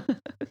out, yeah.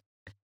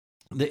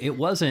 It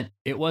wasn't.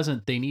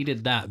 They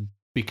needed that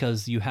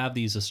because you have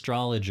these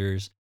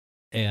astrologers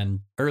and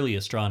early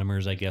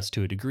astronomers, I guess,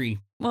 to a degree.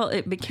 Well,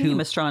 it became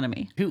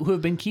astronomy. Who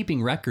have been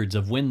keeping records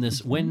of when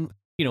this, when,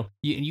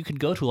 you could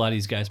go to a lot of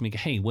these guys and make,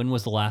 hey, when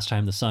was the last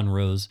time the sun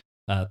rose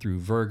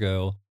through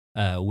Virgo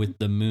with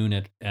the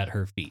moon at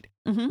her feet?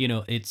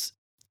 It's,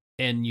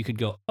 and you could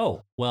go,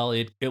 oh, well,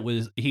 it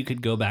was, he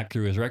could go back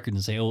through his records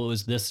and say, oh, it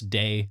was this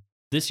day,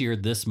 this year,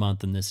 this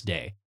month, and this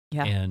day.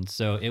 Yeah. And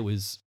so it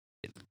was,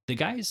 the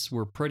guys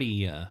were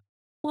pretty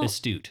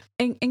astute.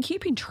 And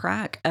keeping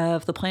track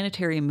of the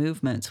planetary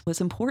movements was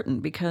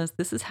important, because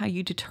this is how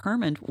you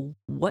determined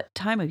what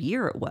time of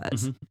year it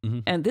was.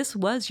 And this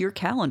was your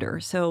calendar.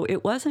 So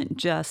it wasn't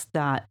just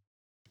that,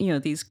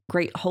 these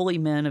great holy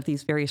men of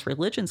these various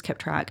religions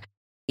kept track.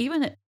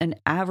 Even an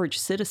average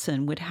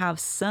citizen would have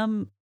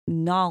some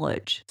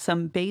knowledge,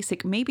 some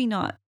basic, maybe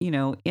not,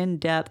 in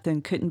depth,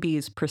 and couldn't be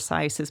as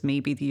precise as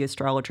maybe the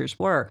astrologers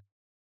were,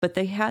 but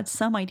they had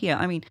some idea.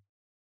 I mean,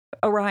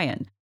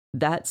 Orion,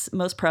 that's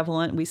most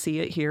prevalent. We see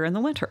it here in the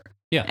winter.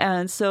 Yeah.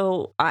 And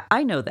so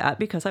I know that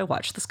because I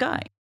watch the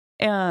sky,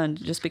 and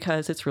just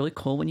because it's really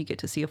cool when you get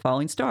to see a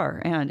falling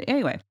star. And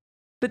anyway,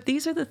 but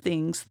these are the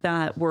things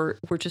that were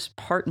just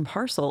part and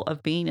parcel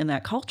of being in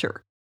that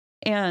culture.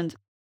 And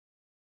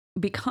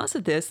because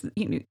of this,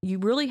 you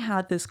really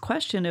had this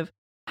question of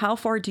how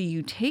far do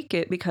you take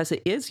it, because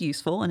it is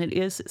useful and it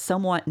is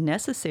somewhat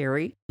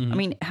necessary. I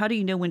mean, how do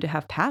you know when to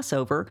have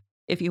Passover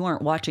if you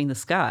aren't watching the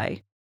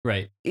sky.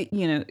 Right.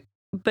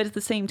 But at the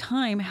same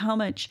time, how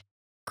much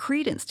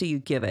credence do you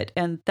give it?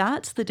 And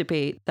that's the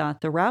debate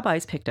that the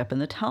rabbis picked up in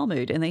the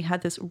Talmud. And they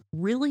had this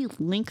really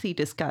lengthy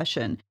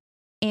discussion.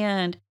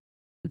 And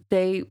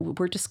they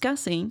were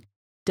discussing,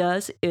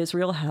 does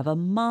Israel have a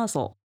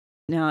mazel?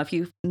 Now, if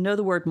you know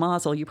the word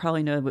mazel, you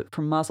probably know it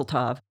from Mazel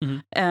Tov. Mm-hmm.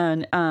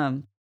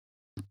 And,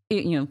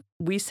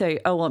 we say,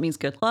 oh, well, it means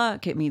good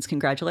luck. It means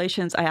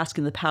congratulations. I asked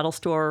in the paddle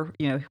store,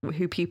 what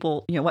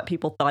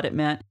people thought it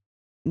meant.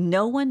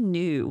 No one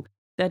knew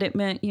that it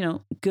meant,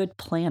 good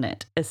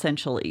planet,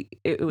 essentially.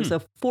 It was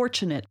a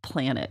fortunate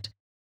planet.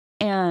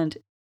 And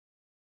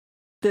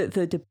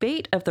the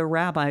debate of the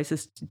rabbis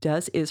is,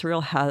 does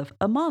Israel have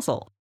a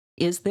mazel?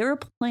 Is there a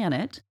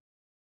planet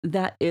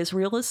that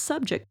Israel is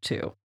subject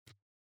to?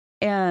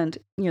 And,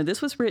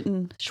 this was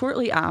written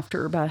shortly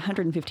after, about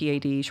 150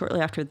 AD, shortly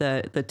after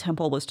the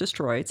temple was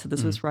destroyed. So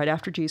this was right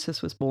after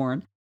Jesus was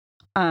born,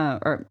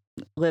 or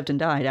lived and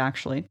died,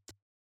 actually.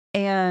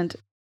 And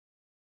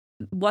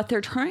what they're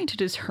trying to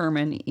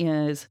determine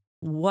is,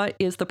 what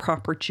is the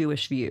proper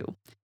Jewish view?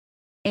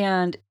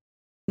 And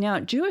now,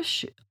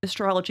 Jewish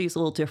astrology is a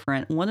little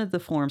different. One of the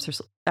forms,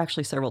 there's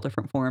actually several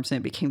different forms, and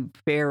it became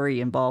very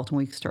involved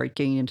when we started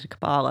getting into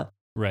Kabbalah.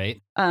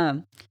 Right.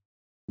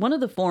 One of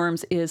the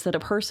forms is that a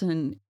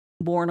person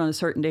born on a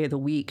certain day of the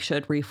week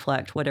should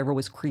reflect whatever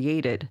was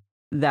created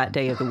that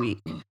day of the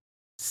week.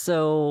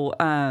 So,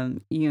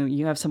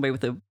 you have somebody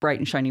with a bright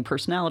and shining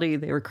personality.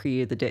 They were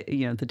created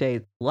the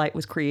day light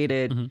was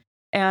created. Mm-hmm.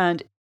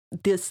 And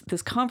this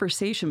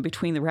conversation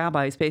between the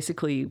rabbis,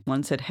 basically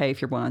one said, hey,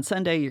 if you're born on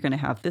Sunday, you're going to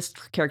have this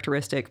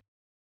characteristic.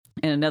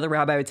 And another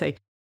rabbi would say,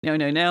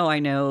 no, I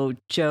know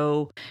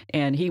Joe,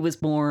 and he was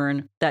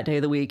born that day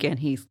of the week, and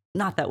he's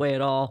not that way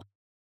at all.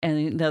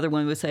 And the other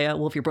one would say, oh,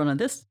 well, if you're born on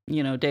this,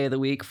 day of the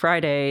week,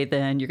 Friday,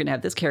 then you're going to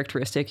have this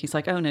characteristic. He's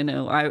like, oh,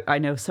 no, I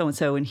know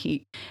so-and-so. And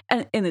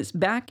it's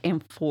back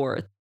and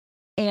forth.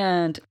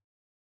 And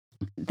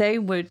they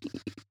would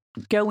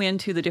go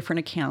into the different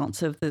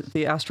accounts of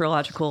the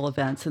astrological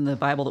events in the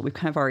Bible that we've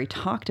kind of already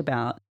talked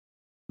about.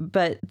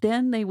 But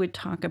then they would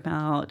talk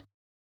about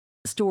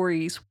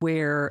stories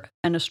where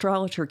an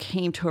astrologer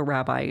came to a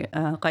rabbi,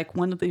 like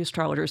one of the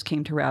astrologers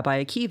came to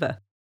Rabbi Akiva.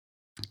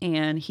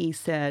 And he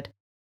said,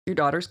 your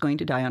daughter's going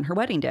to die on her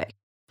wedding day.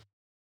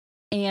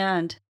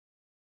 And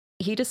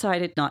he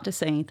decided not to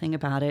say anything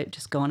about it,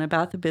 just go on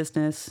about the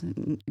business,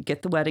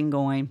 get the wedding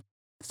going.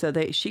 So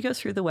she goes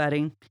through the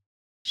wedding.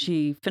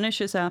 She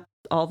finishes up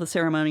all the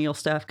ceremonial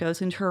stuff,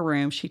 goes into her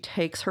room. She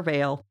takes her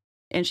veil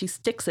and she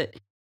sticks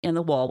it in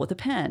the wall with a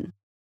pen.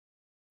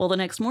 Well, the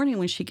next morning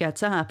when she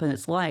gets up and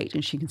it's light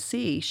and she can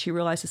see, she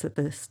realizes that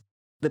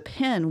the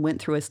pen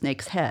went through a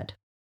snake's head.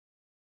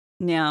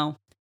 Now,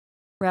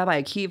 Rabbi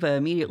Akiva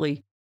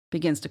immediately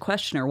begins to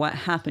question her, what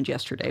happened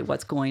yesterday?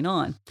 What's going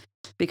on?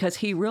 Because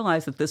he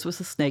realized that this was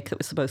the snake that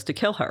was supposed to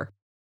kill her.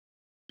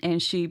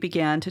 And she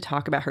began to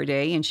talk about her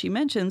day, and she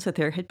mentions that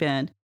there had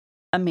been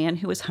a man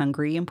who was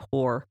hungry and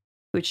poor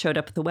who had showed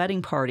up at the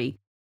wedding party,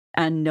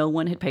 and no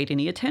one had paid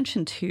any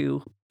attention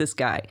to this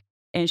guy.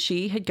 And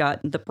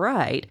the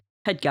bride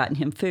had gotten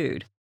him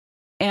food.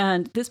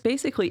 And this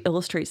basically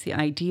illustrates the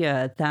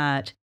idea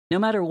that no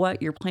matter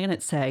what your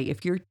planets say,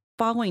 if you're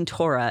following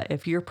Torah,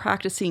 if you're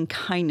practicing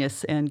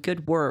kindness and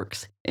good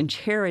works and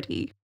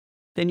charity,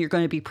 then you're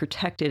going to be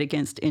protected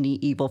against any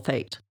evil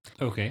fate.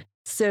 Okay.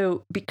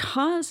 So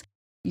because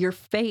your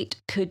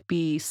fate could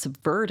be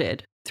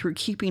subverted through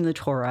keeping the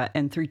Torah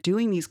and through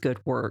doing these good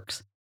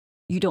works,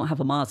 you don't have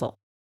a mazel.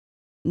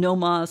 No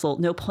mazel,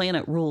 no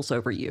planet rules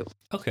over you.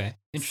 Okay.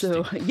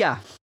 Interesting. So,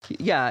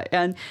 yeah.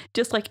 And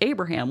just like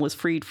Abraham was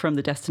freed from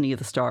the destiny of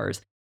the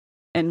stars,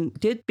 and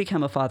did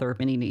become a father of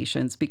many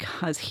nations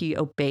because he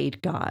obeyed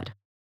God.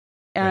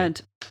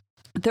 And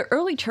the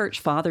early church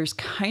fathers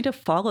kind of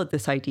followed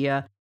this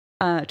idea.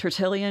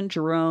 Tertullian,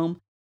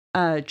 Jerome,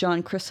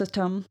 John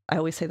Chrysostom, I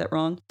always say that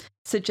wrong,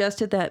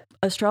 suggested that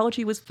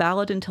astrology was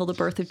valid until the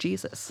birth of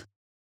Jesus.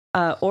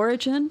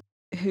 Origen,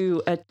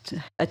 who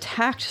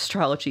attacked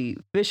astrology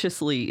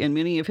viciously in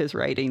many of his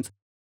writings,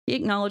 he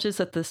acknowledges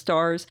that the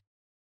stars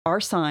are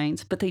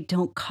signs, but they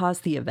don't cause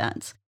the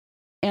events.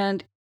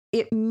 And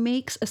it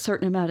makes a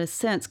certain amount of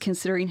sense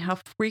considering how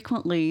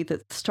frequently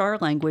the star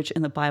language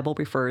in the Bible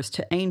refers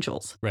to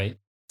angels. Right.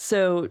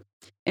 So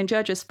in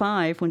Judges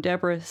 5, when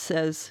Deborah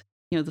says,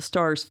 the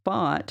stars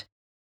fought,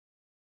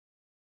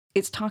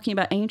 it's talking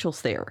about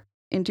angels there.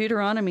 In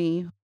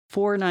Deuteronomy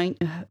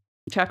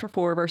chapter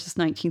 4, verses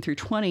 19 through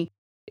 20,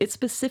 it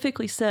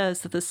specifically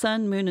says that the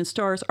sun, moon, and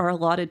stars are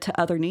allotted to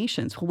other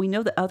nations. Well, we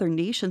know that other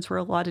nations were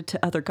allotted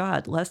to other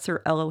God,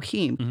 lesser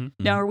Elohim. Mm-hmm.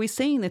 Now, are we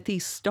saying that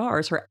these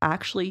stars are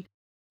actually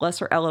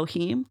lesser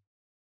Elohim?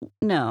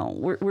 No,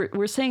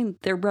 we're saying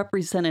they're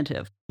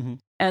representative,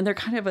 and they're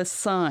kind of a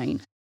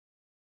sign.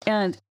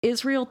 And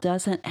Israel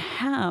doesn't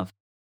have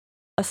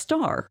a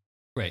star.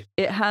 Right.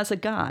 It has a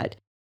God.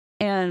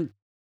 And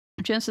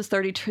Genesis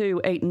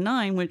 32, 8 and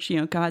 9, which,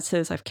 God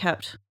says, I've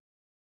kept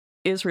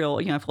Israel,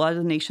 I've allotted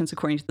the nations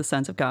according to the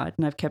sons of God,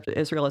 and I've kept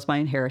Israel as my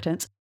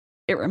inheritance.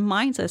 It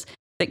reminds us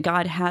that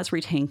God has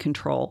retained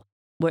control.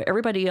 Where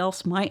everybody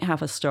else might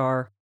have a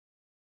star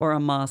or a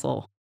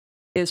mazel,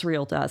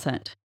 Israel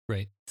doesn't.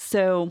 Right.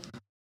 So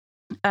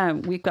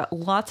we've got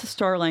lots of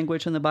star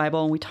language in the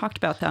Bible, and we talked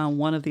about that on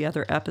one of the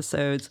other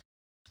episodes.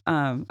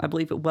 I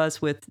believe it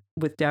was with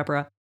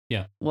Deborah.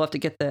 Yeah. We'll have to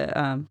get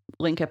the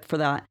link up for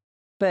that.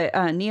 But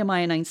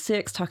Nehemiah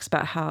 9:6 talks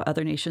about how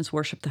other nations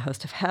worship the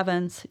host of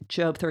heavens.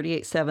 Job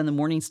 38:7, the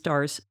morning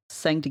stars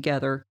sang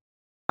together.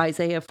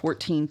 Isaiah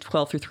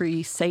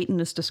 14:12-3, Satan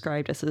is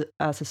described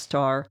as a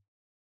star.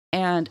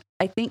 And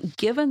I think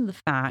given the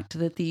fact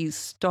that these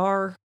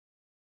stars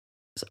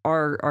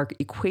are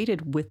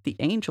equated with the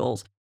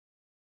angels,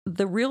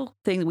 the real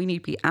thing that we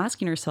need to be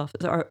asking ourselves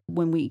is,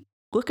 when we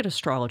look at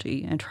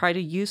astrology and try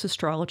to use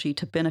astrology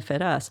to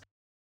benefit us,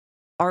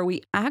 are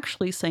we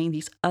actually saying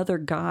these other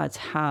gods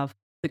have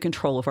the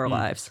control of our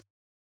lives?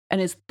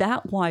 And is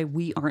that why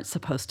we aren't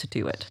supposed to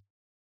do it?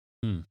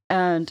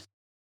 And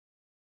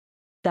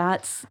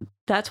that's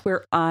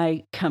where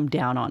I come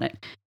down on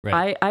it.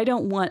 Right. I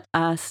don't want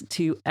us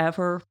to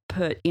ever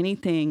put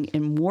anything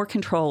in more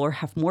control or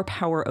have more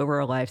power over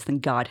our lives than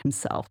God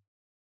himself.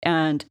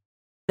 And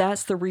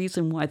that's the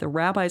reason why the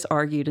rabbis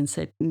argued and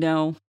said,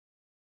 no,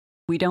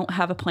 we don't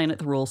have a planet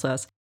that rules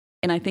us.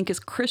 And I think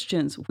as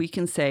Christians, we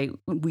can say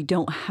we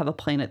don't have a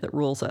planet that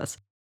rules us.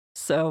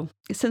 So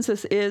since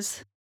this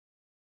is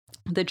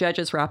the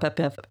Judges wrap-up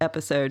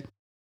episode,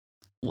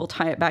 we'll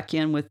tie it back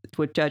in with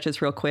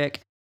Judges real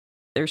quick.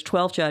 There's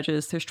 12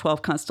 judges. There's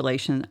 12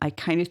 constellations. I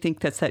kind of think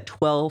that's that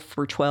 12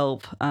 for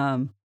 12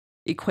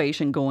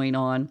 equation going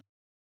on.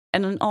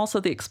 And then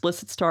also the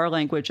explicit star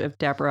language of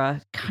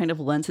Deborah kind of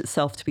lends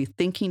itself to be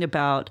thinking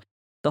about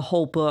the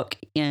whole book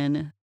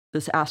in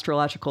this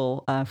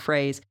astrological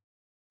phrase.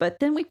 But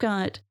then we've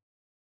got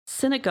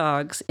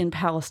synagogues in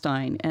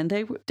Palestine, and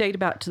they date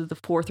about to the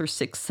 4th or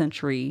 6th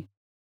century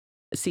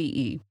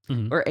CE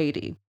or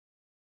AD.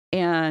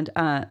 And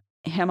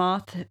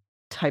Hamath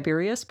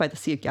Tiberias by the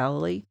Sea of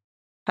Galilee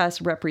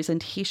has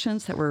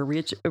representations that were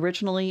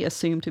originally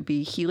assumed to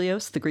be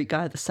Helios, the Greek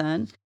god of the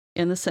sun,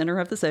 in the center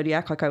of the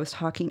zodiac, like I was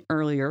talking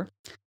earlier.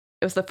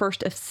 It was the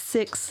first of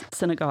 6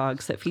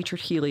 synagogues that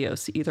featured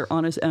Helios, either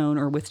on his own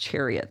or with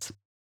chariots.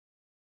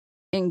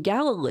 In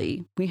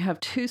Galilee, we have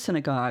 2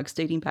 synagogues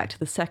dating back to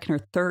the 2nd or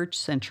 3rd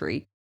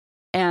century,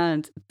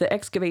 and the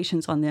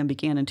excavations on them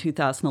began in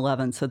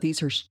 2011, so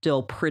these are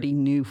still pretty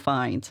new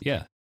finds.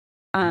 Yeah,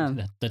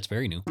 that's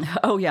very new.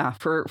 Oh yeah,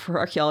 for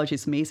archaeology,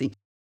 it's amazing.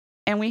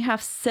 And we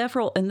have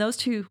several, in those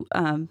 2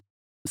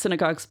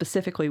 synagogues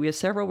specifically, we have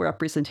several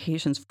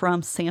representations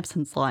from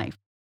Samson's life.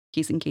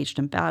 He's engaged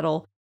in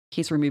battle.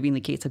 He's removing the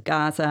gates of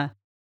Gaza,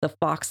 the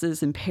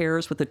foxes in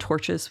pairs with the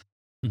torches,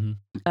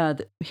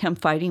 him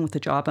fighting with the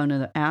jawbone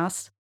of the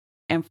ass.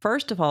 And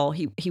first of all,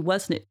 he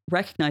wasn't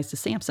recognized as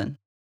Samson.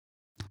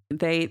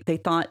 They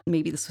thought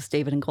maybe this was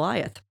David and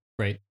Goliath.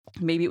 Right.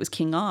 Maybe it was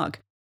King Og,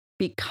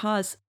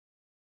 because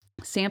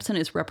Samson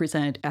is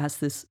represented as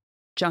this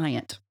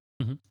giant.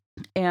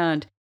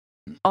 And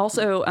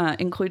also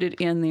included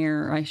in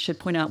there, I should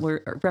point out,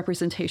 were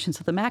representations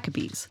of the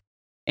Maccabees.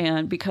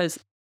 And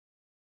because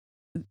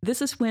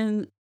this is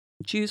when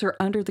Jews are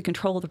under the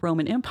control of the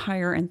Roman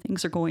Empire and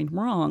things are going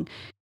wrong.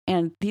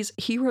 And these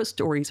hero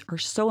stories are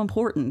so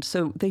important.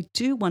 So they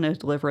do want to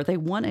deliver. They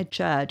want a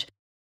judge,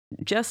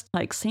 just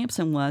like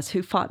Samson was,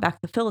 who fought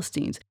back the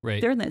Philistines. Right.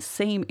 They're in that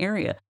same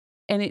area.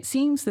 And it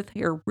seems that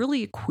they are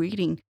really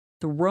equating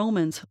the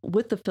Romans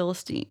with the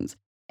Philistines.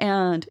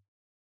 And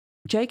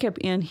Jacob,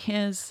 in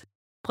his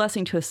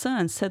blessing to his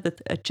son, said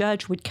that a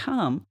judge would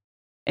come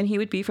and he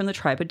would be from the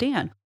tribe of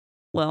Dan.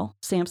 Well,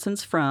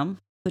 Samson's from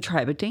the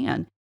tribe of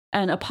Dan.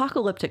 And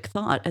apocalyptic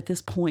thought at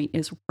this point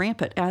is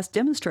rampant, as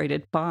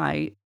demonstrated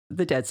by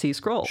the Dead Sea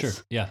Scrolls. Sure,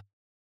 yeah.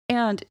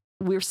 And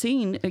we're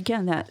seeing,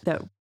 again,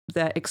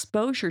 that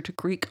exposure to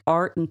Greek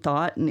art and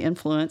thought and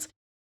influence.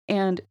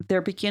 And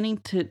they're beginning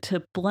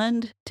to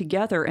blend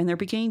together, and they're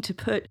beginning to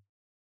put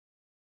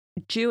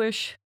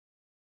Jewish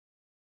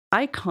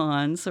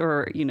icons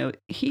or,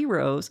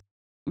 heroes,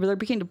 where they're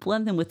beginning to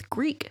blend them with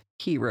Greek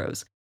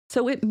heroes.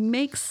 So it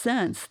makes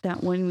sense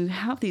that when we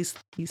have these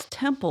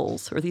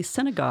temples or these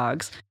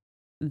synagogues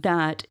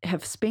that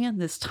have spanned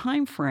this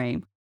time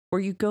frame,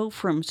 where you go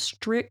from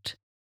strict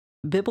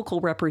biblical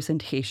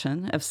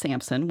representation of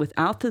Samson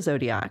without the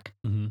zodiac,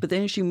 but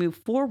then as you move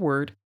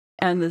forward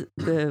and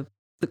the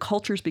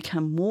cultures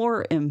become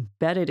more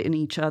embedded in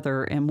each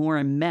other and more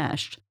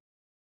enmeshed,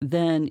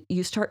 then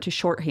you start to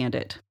shorthand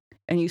it.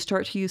 And you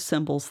start to use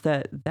symbols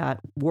that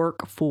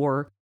work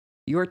for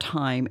your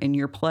time and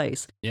your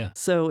place. Yeah.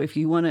 So if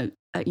you want to,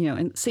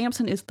 and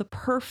Samson is the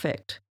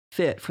perfect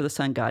fit for the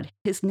sun god.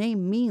 His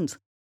name means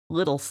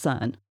little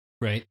sun.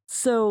 Right.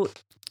 So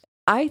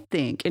I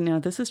think, and now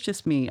this is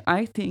just me,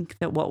 I think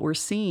that what we're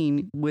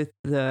seeing with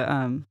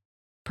the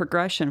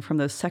progression from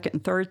those second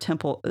and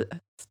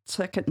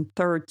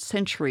third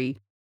century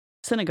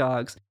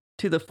synagogues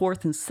to the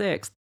 4th and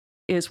 6th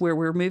is where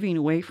we're moving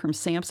away from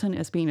Samson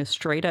as being a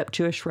straight up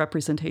Jewish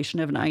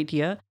representation of an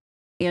idea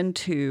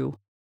into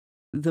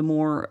the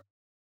more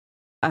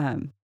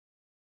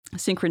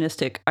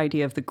synchronistic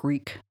idea of the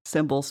Greek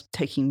symbols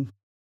taking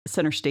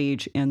center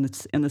stage in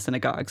the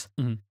synagogues.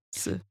 Mm-hmm.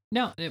 So,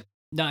 No,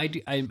 I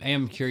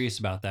am curious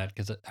about that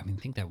because I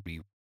think that would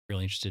be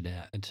really interested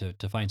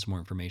to find some more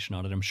information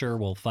on it. I'm sure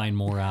we'll find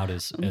more out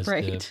as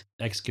right.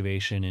 the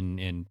excavation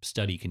and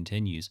study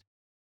continues.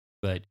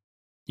 But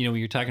when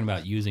you're talking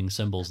about using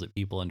symbols that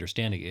people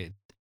understand,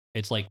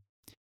 it's like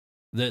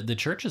the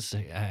church has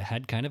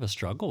had kind of a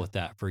struggle with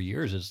that for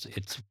years.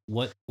 It's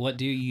what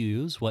do you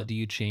use? What do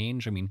you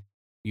change? I mean,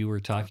 you were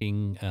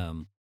talking. I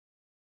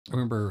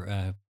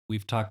remember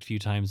we've talked a few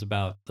times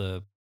about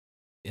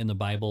in the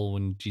Bible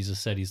when Jesus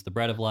said he's the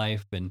bread of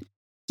life, and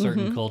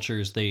certain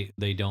cultures they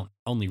don't,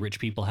 only rich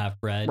people have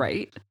bread,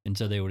 right? And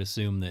so they would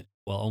assume that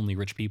only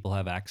rich people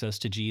have access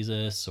to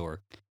Jesus,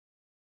 or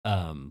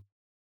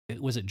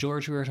was it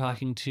George we were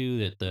talking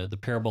to that the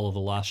parable of the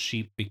lost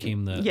sheep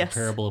became the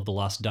parable of the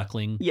lost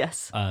duckling?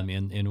 Yes.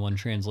 In one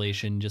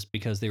translation, just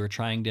because they were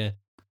trying to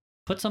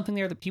put something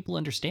there that people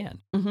understand,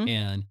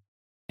 and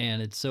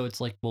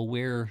it's like, well,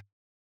 where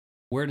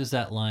does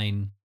that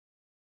line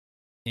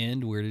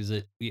end? Where does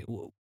it?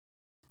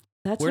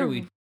 That's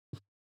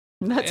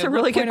a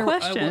really good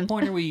question. At what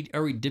point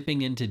are we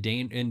dipping into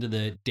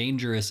the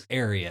dangerous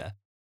area?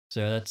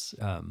 So that's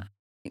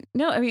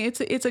No, I mean,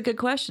 it's a good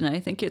question. I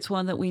think it's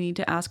one that we need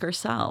to ask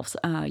ourselves.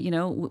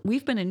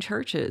 We've been in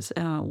churches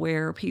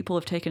where people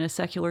have taken a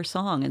secular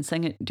song and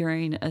sang it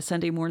during a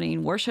Sunday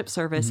morning worship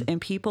service,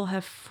 and people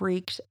have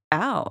freaked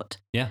out.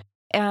 Yeah.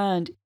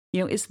 And,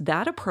 is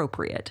that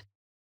appropriate?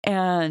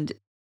 And,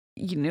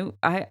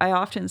 I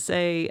often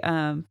say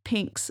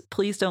Pink's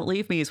 "Please Don't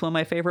Leave Me" is one of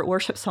my favorite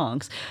worship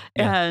songs.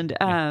 Yeah.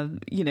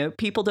 And,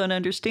 people don't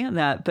understand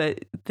that.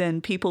 But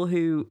then people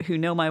who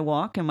know my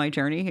walk and my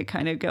journey who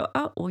kind of go,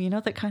 oh,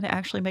 well, that kind of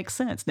actually makes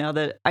sense now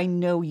that I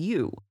know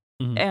you.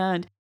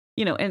 And,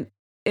 and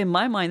in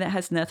my mind, that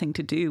has nothing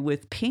to do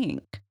with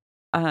Pink,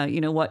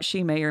 what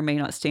she may or may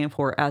not stand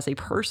for as a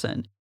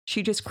person.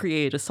 She just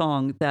created a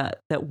song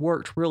that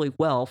worked really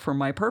well for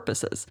my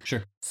purposes.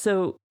 Sure.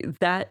 So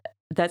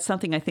that's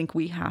something I think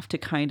we have to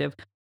kind of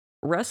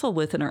wrestle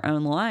with in our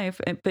own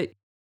life. But,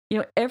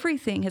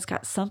 everything has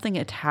got something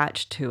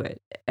attached to it.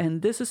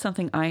 And this is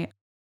something I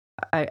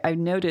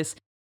notice.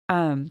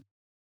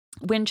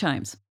 Wind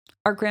chimes.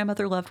 Our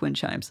grandmother loved wind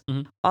chimes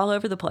all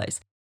over the place.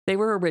 They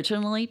were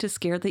originally to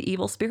scare the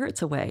evil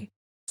spirits away.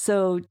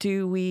 So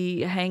do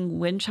we hang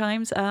wind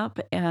chimes up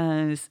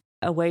as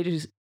a way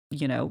to,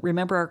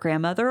 remember our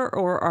grandmother,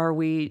 or are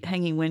we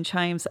hanging wind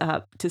chimes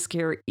up to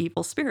scare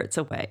evil spirits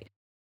away?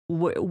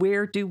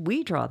 Where do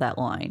we draw that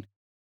line?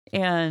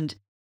 And,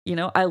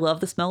 I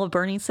love the smell of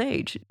burning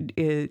sage.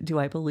 Do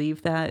I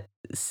believe that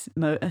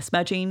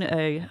smudging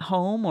a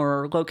home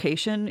or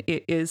location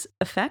is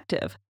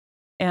effective?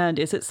 And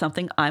is it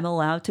something I'm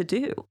allowed to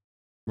do?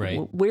 Right.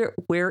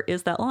 Where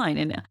is that line?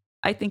 And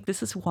I think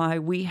this is why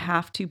we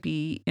have to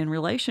be in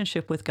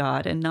relationship with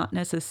God and not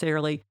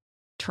necessarily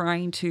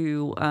trying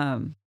to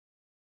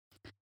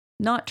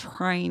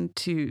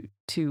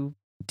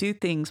do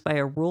things by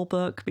a rule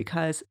book,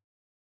 because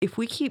if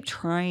we keep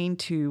trying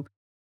to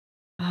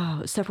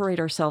separate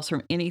ourselves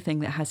from anything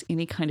that has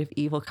any kind of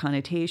evil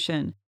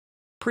connotation,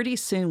 pretty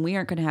soon we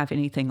aren't going to have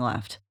anything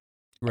left.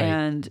 Right.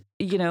 And,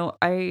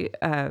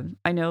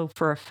 I know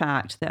for a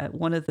fact that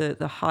one of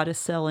the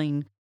hottest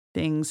selling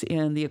things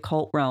in the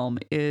occult realm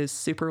is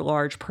super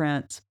large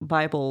print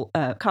Bible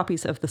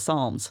copies of the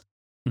Psalms.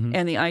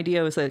 And the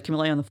idea is that it can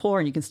lay on the floor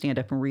and you can stand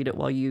up and read it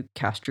while you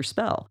cast your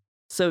spell.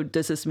 So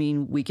does this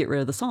mean we get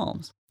rid of the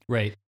Psalms?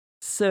 Right.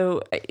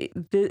 So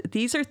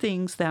these are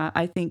things that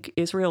I think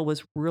Israel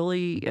was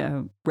really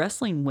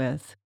wrestling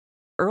with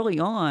early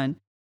on,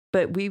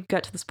 but we've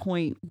got to this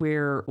point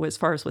where, as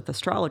far as with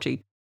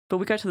astrology, but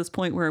we got to this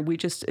point where we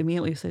just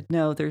immediately said,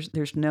 no,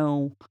 there's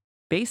no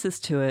basis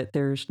to it.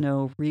 There's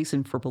no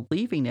reason for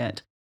believing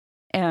it.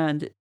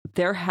 And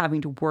they're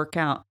having to work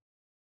out,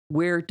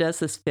 where does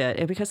this fit?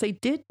 And because they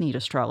did need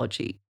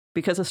astrology,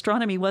 because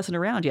astronomy wasn't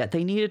around yet,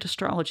 they needed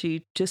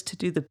astrology just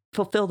to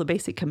fulfill the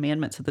basic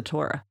commandments of the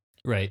Torah.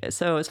 Right.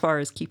 So as far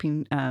as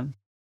keeping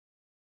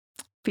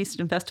feasts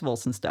and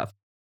festivals and stuff.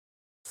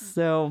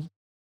 So.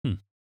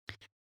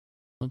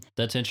 Well,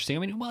 that's interesting. I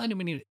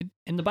mean,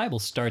 and the Bible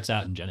starts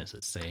out in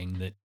Genesis saying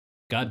that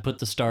God put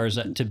the stars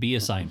to be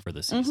a sign for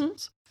the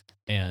seasons.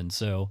 And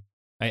so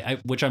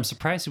which I'm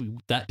surprised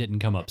that didn't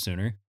come up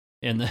sooner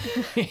in the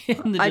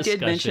discussion. I did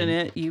mention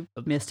it. You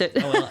missed it.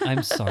 Oh, well,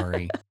 I'm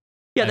sorry.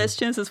 Yeah, that's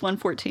Genesis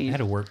 1:14. I had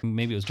to work.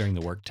 Maybe it was during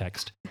the work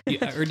text.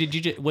 Or did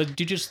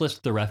you just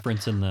list the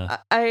reference in the?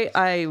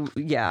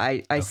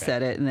 I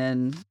said it, and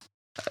then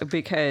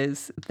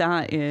because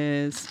that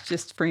is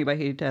just for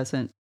anybody who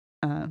doesn't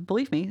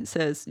believe me. It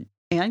says,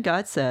 "And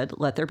God said,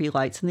 let there be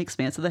lights in the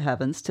expanse of the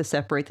heavens to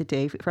separate the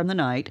day from the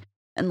night,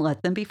 and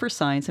let them be for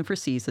signs and for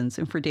seasons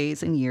and for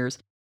days and years,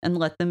 and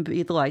let them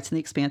be the lights in the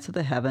expanse of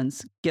the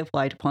heavens, give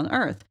light upon the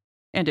earth."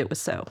 And it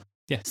was so.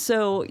 Yeah.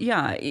 So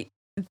yeah,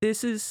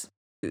 this is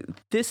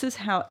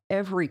how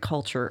every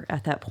culture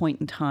at that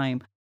point in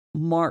time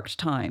marked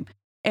time.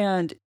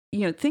 And,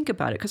 think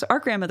about it, because our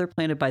grandmother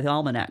planted by the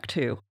almanac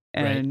too.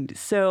 And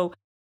so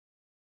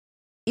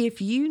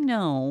if you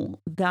know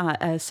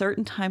that at a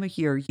certain time of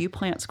year you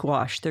plant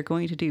squash, they're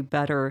going to do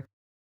better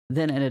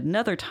than at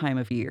another time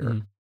of year.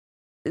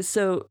 Mm-hmm.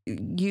 So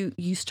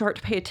you start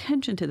to pay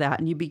attention to that,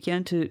 and you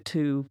begin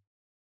to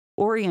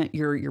orient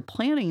your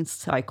planting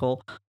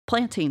cycle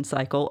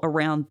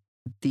around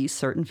these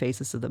certain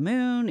phases of the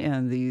moon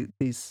and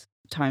these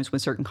times when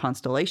certain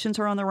constellations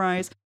are on the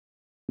rise.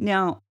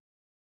 Now,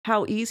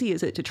 how easy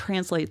is it to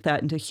translate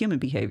that into human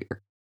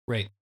behavior?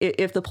 Right.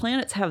 If the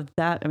planets have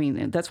that, I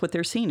mean, that's what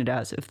they're seeing it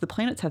as. If the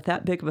planets have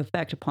that big of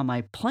effect upon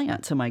my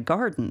plants and my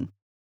garden,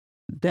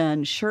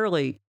 then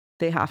surely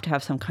they have to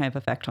have some kind of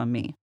effect on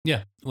me.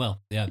 Yeah.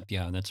 Well, yeah.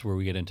 And that's where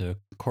we get into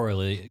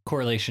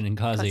correlation and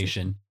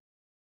causation.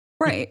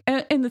 Right.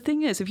 And the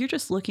thing is, if you're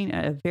just looking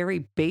at a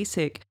very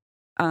basic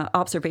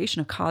observation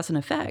of cause and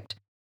effect,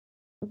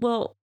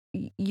 well,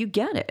 you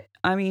get it.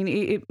 I mean,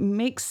 it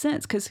makes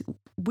sense because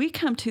we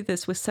come to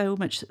this with so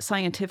much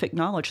scientific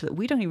knowledge that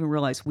we don't even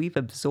realize we've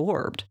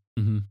absorbed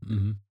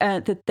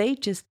that they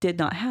just did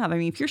not have. I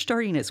mean, if you're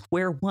starting at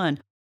square one,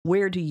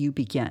 where do you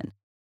begin?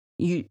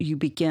 You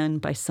begin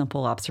by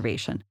simple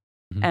observation.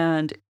 Mm-hmm.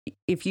 And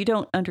if you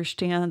don't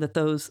understand that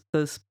those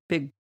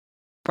big,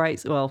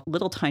 bright, well,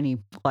 little tiny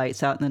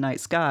lights out in the night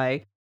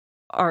sky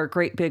are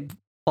great big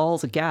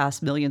balls of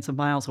gas millions of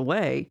miles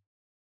away,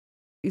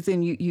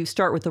 then you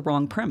start with the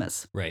wrong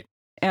premise. Right.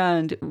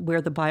 And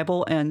where the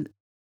Bible, and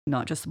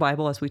not just the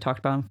Bible, as we talked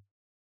about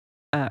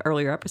in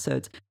earlier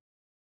episodes,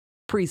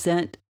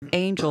 present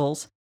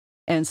angels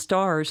and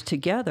stars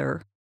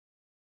together,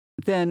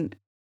 then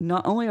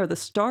not only are the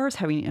stars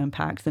having an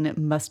impact, then it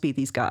must be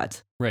these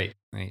gods. Right.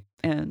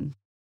 And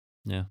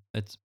yeah,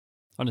 it's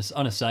on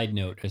a side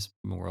note, as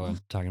we're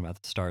talking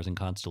about the stars and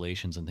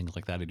constellations and things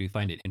like that, I do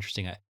find it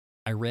interesting.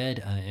 I read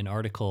an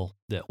article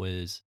that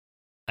was,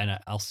 and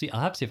I'll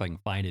have to see if I can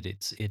find it.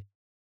 It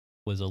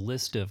was a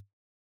list of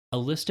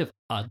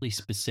oddly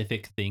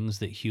specific things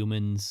that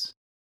humans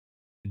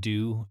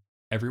do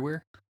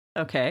everywhere.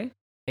 Okay.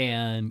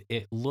 And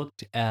it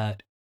looked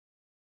at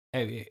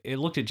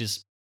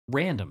just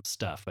random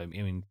stuff. I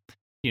mean,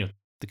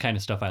 the kind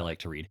of stuff I like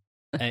to read.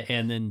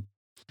 And then,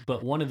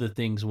 but one of the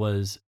things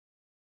was,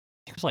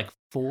 it was like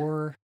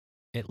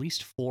at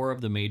least four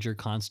of the major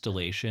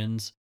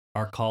constellations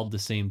are called the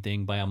same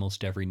thing by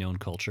almost every known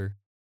culture.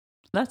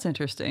 That's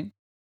interesting.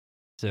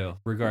 So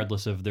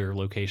regardless of their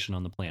location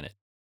on the planet.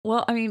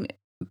 Well, I mean,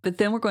 but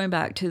then we're going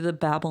back to the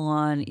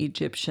Babylon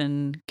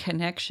Egyptian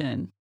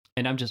connection.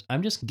 And I'm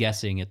just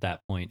guessing at that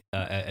point,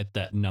 at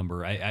that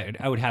number.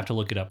 I would have to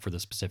look it up for the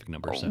specific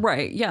number. So.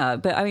 Right. Yeah.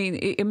 But I mean,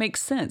 it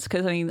makes sense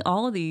because I mean,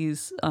 all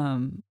these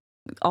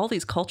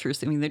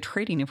cultures, I mean, they're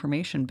trading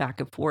information back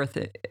and forth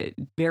at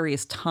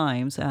various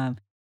times.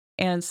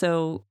 And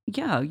so,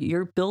 yeah,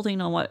 you're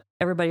building on what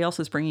everybody else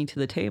is bringing to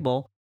the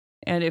table.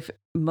 And if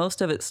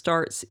most of it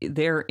starts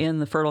there in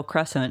the Fertile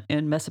Crescent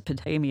in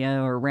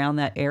Mesopotamia or around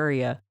that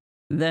area,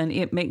 then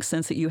it makes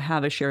sense that you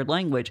have a shared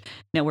language.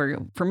 Now,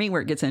 for me,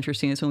 where it gets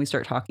interesting is when we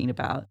start talking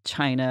about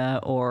China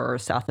or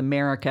South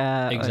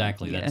America.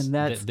 Exactly.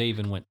 They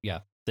even went,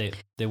 they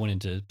went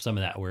into some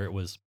of that where it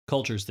was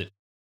cultures that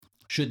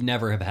should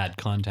never have had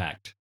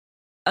contact.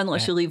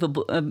 Unless you leave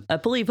I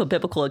believe a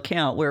biblical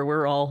account where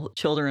we're all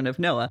children of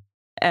Noah.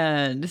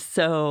 And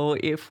so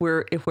if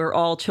we're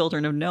all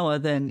children of Noah,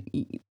 then,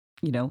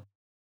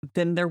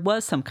 then there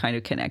was some kind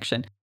of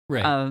connection.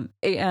 Right.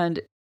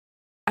 And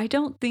I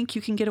don't think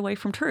you can get away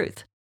from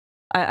truth.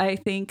 I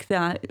think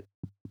that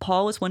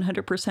Paul is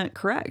 100%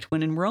 correct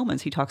when in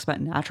Romans he talks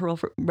about natural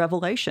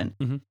revelation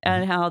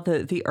and how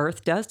the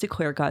earth does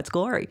declare God's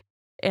glory.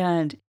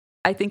 And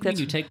I think that's...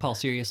 You take Paul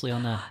seriously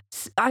on that?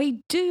 I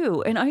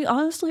do. And I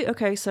honestly,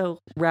 so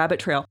rabbit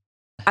trail.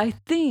 I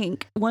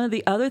think one of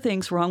the other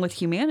things wrong with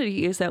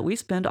humanity is that we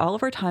spend all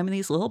of our time in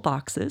these little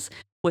boxes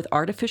with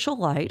artificial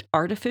light,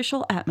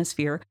 artificial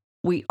atmosphere.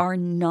 We are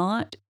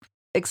not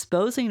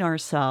exposing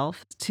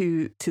ourselves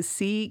to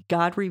see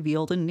God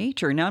revealed in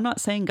nature. Now, I'm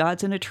not saying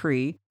God's in a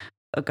tree.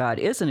 God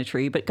is in a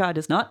tree, but God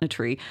is not in a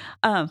tree.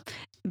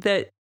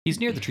 That He's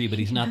near the tree, but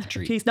he's not the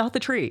tree. He's not the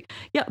tree.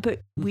 Yeah,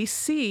 but we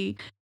see,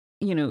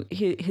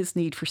 his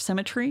need for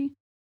symmetry.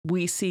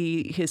 We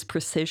see his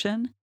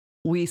precision.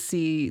 We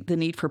see the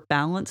need for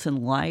balance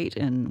and light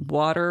and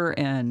water,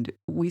 and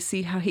we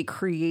see how he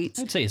creates...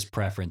 I'd say his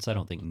preference. I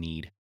don't think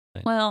need.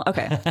 Well,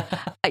 okay.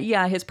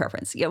 Yeah, his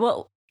preference. Yeah,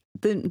 well,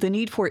 the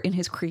need for it in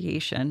his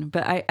creation.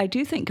 But I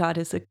do think God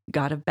is a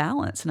God of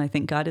balance, and I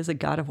think God is a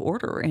God of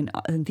order, and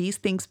these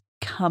things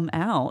come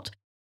out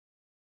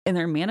and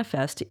they're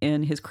manifest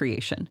in his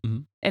creation.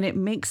 Mm-hmm. And it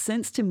makes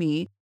sense to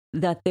me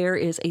that there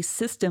is a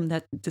system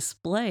that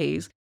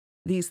displays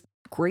these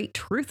great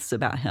truths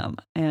about him.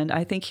 And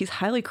I think he's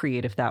highly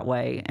creative that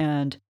way.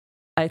 And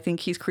I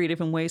think he's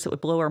creative in ways that would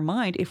blow our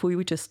mind if we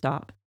would just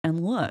stop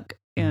and look.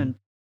 Mm-hmm. And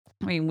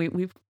I mean,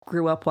 we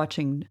grew up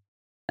watching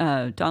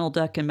Donald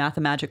Duck and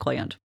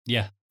Mathemagicland.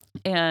 Yeah.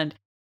 And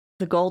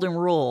the golden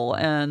rule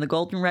and the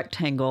golden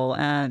rectangle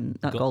and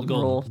not golden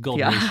rule.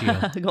 Golden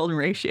ratio. Golden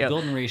ratio.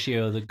 Golden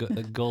ratio, the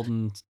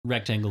golden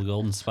rectangle,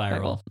 golden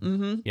spiral.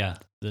 Mm-hmm. Yeah.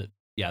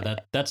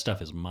 That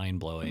stuff is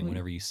mind blowing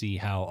whenever you see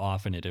how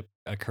often it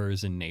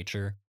occurs in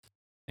nature.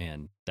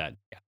 And that,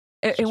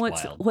 And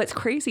what's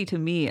crazy to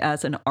me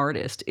as an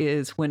artist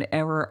is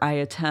whenever I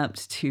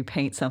attempt to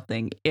paint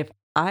something, if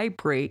I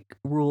break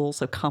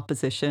rules of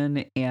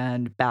composition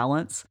and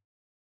balance,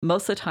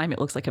 most of the time it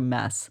looks like a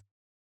mess.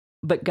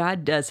 But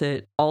God does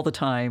it all the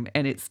time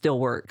and it still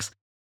works.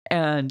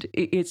 And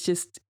it's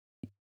just,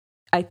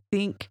 I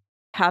think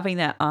having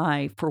that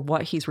eye for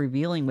what he's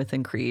revealing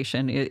within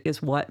creation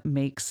is what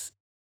makes,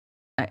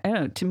 I don't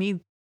know, to me,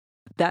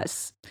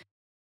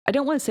 I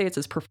don't want to say it's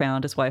as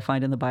profound as what I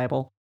find in the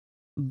Bible,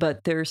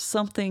 but there's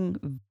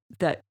something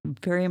that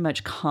very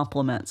much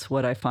complements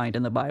what I find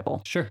in the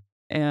Bible. Sure.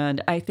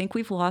 And I think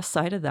we've lost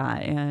sight of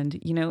that. And,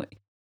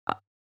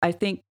 I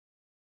think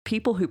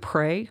people who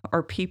pray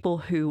are people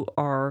who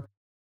are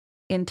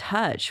in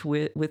touch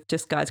with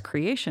just God's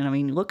creation. I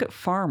mean, look at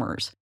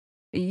farmers.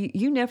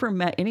 You never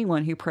met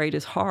anyone who prayed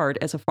as hard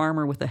as a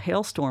farmer with a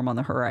hailstorm on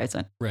the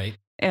horizon. Right.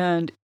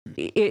 And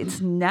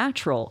it's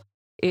natural.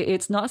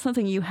 It's not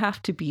something you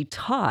have to be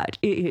taught.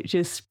 It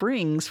just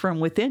springs from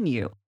within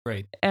you.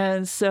 Right.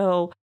 And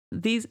so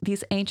these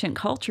ancient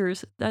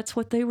cultures, that's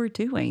what they were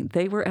doing.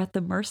 They were at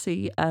the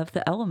mercy of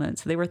the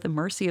elements. They were at the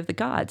mercy of the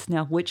gods.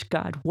 Now, which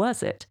God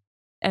was it?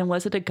 And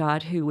was it a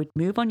God who would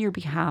move on your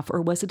behalf,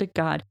 or was it a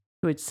God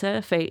who had set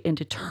a fate and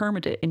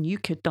determined it and you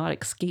could not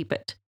escape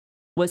it?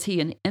 Was he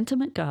an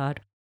intimate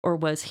God, or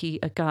was he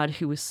a God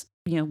who was,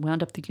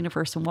 wound up the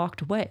universe and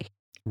walked away?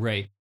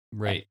 Right.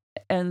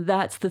 And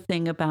that's the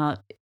thing about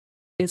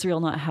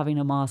Israel not having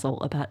a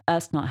mazel, about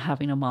us not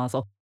having a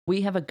mazel.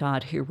 We have a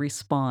God who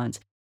responds,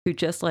 who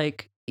just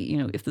like,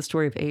 if the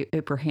story of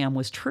Abraham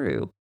was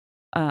true,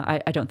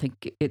 I don't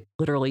think it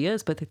literally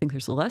is, but I think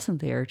there's a lesson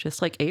there. Just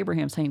like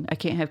Abraham saying, I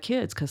can't have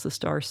kids because the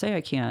stars say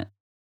I can't.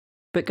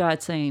 But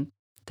God saying,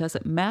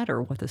 doesn't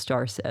matter what the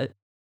stars said.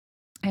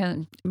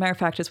 And matter of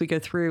fact, as we go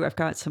through, I've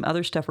got some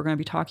other stuff we're going to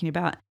be talking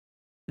about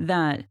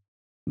that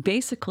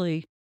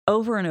basically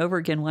over and over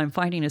again, what I'm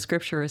finding in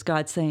scripture is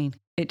God saying,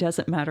 it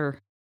doesn't matter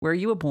where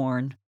you were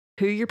born,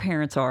 who your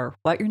parents are,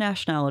 what your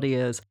nationality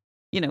is.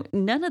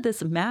 None of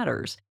this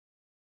matters.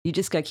 You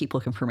just got to keep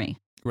looking for me.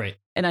 Right.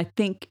 And I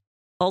think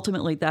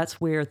ultimately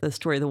that's where the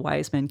story of the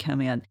wise men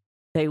come in.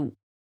 They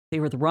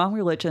were the wrong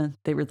religion,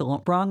 they were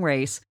the wrong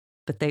race,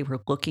 but they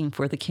were looking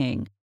for the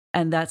king.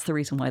 And that's the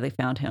reason why they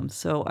found him.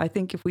 So I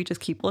think if we just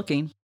keep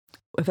looking,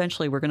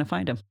 eventually we're going to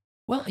find him.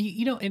 Well,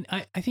 and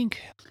I think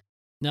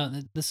now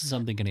this is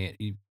something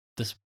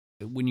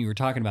when you were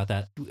talking about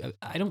that,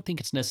 I don't think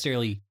it's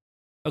necessarily,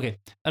 okay,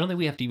 I don't think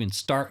we have to even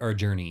start our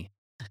journey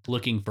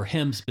looking for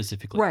him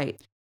specifically.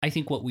 Right. I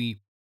think You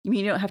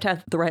mean you don't have to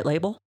have the right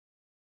label?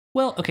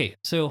 Well, okay,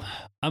 so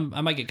I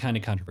might get kind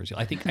of controversial.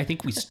 I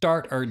think we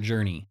start our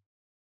journey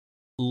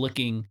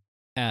looking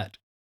at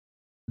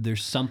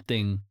there's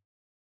something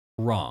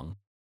wrong.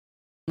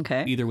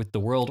 Okay. Either with the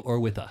world or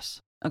with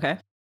us. Okay.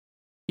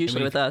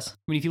 Usually with us.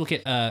 I mean, if you look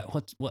at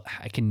what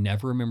I can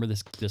never remember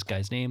this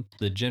guy's name,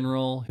 the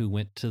general who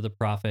went to the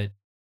prophet,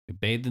 who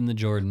bathed in the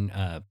Jordan.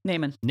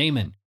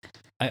 Naaman.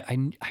 I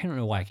don't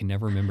know why I can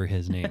never remember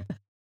his name.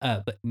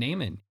 But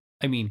Naaman.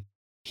 I mean,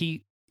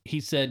 he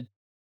said,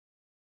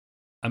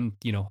 I'm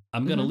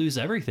going to lose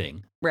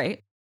everything.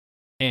 Right.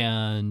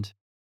 And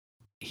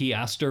he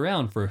asked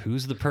around for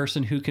who's the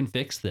person who can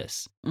fix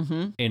this.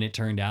 Mm-hmm. And it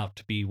turned out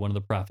to be one of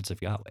the prophets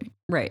of Yahweh.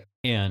 Right.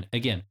 And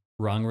again,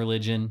 wrong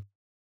religion,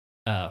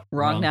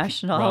 wrong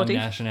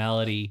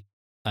nationality.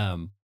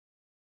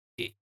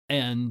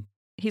 And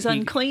he's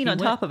unclean on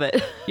top of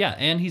it. Yeah.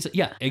 And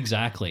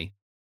exactly.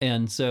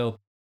 And so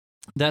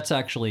that's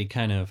actually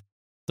kind of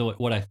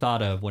what I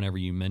thought of whenever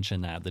you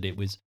mentioned that it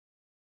was,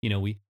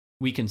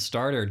 we can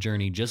start our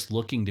journey just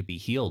looking to be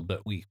healed,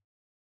 but we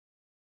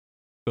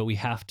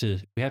have to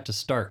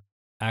start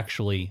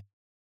actually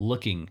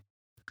looking.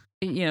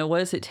 What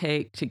does it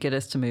take to get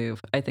us to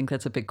move? I think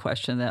that's a big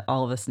question that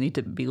all of us need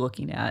to be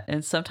looking at.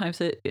 And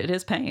sometimes it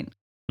is pain.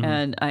 Mm-hmm.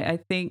 And I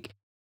think,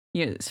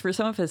 for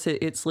some of us,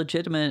 it's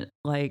legitimate,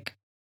 like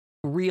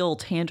real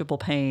tangible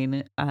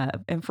pain.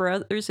 And for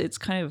others, it's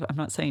kind of, I'm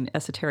not saying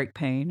esoteric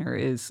pain or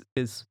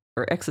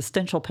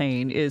existential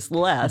pain is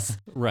less.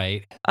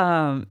 Right.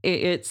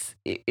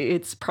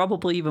 It's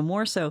probably even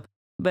more so,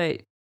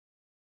 but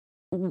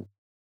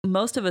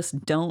most of us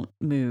don't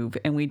move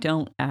and we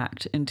don't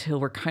act until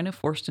we're kind of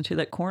forced into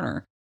that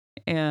corner.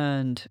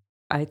 And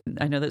I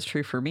know that's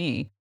true for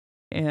me.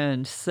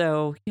 And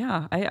so,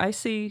 yeah, I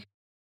see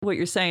what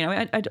you're saying.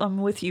 I mean, I'm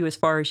with you as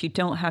far as you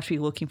don't have to be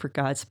looking for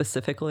God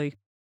specifically,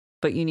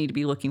 but you need to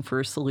be looking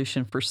for a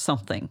solution for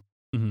something.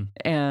 Mm-hmm.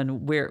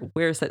 And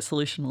where's that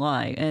solution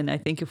lie? And I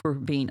think if we're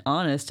being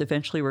honest,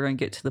 eventually we're going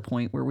to get to the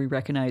point where we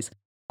recognize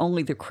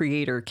only the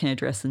creator can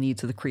address the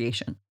needs of the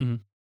creation. Mm-hmm.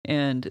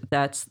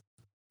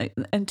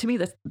 And to me,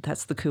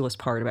 that's the coolest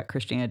part about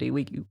Christianity.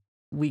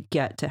 We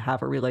get to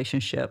have a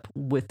relationship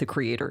with the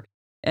creator.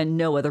 And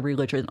no other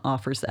religion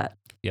offers that.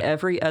 Yep.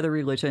 Every other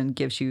religion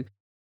gives you,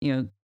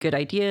 good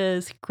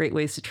ideas, great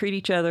ways to treat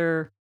each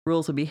other,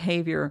 rules of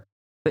behavior,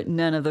 but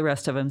none of the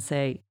rest of them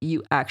say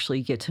you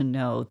actually get to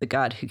know the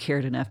God who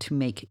cared enough to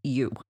make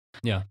you.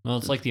 Yeah. Well,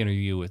 it's like the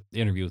interview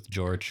with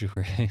George,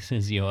 where he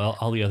says,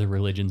 all the other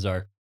religions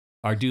are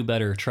do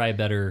better, try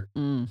better,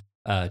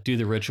 do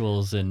the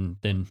rituals, and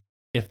then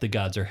if the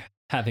gods are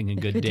having a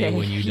good day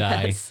when you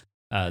die, yes.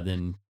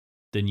 then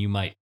you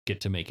might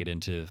get to make it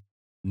into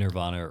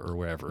Nirvana or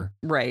wherever.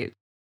 Right.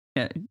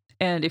 Yeah.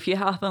 And if you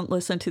haven't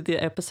listened to the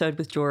episode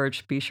with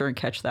George, be sure and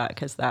catch that,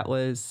 because that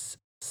was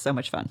so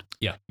much fun.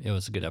 Yeah, it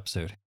was a good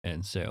episode.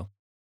 And so,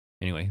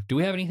 anyway, do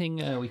we have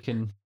anything we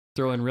can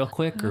throw in real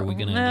quick, or are we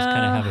going to just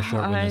kind of have a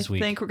short one this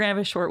week? I think we're going to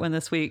have a short one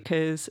this week,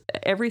 because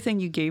everything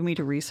you gave me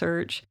to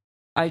research,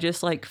 I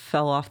just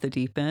fell off the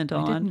deep end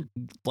on.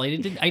 I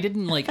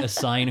didn't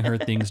assign her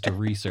things to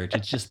research.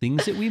 It's just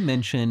things that we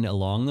mentioned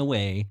along the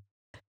way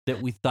that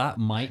we thought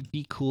might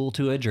be cool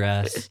to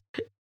address.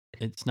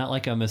 It's not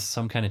like I'm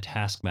some kind of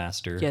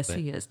taskmaster. Yes,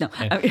 he is. No,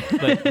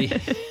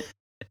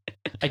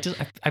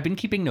 I've been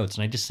keeping notes,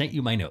 and I just sent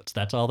you my notes.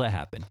 That's all that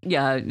happened.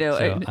 Yeah, no.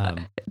 So,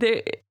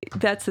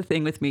 that's the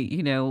thing with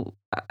me.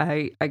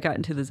 I got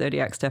into the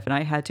Zodiac stuff, and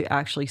I had to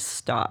actually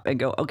stop and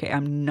go, okay,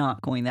 I'm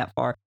not going that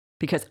far,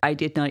 because I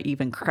did not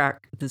even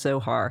crack the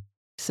Zohar.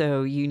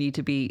 So you need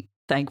to be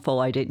thankful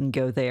I didn't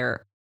go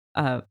there.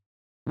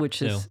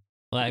 Which is,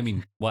 well, I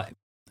mean, what?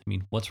 I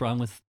mean, what's wrong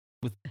with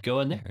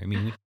going there? I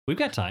mean, we've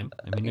got time.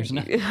 I mean, there's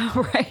nothing.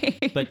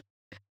 Right. But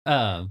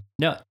no,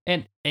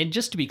 and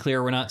just to be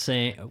clear, we're not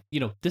saying,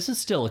 this is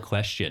still a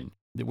question.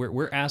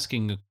 We're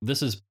asking,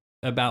 this is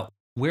about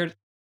where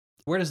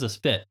does this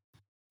fit?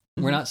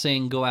 We're not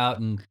saying go out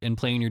and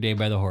plan your day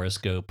by the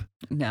horoscope.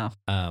 No.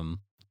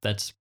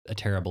 That's a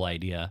terrible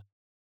idea.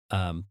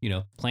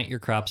 Plant your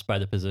crops by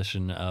the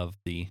position of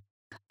the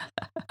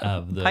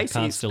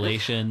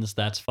constellations.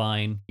 That's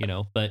fine,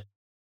 but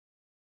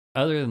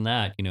other than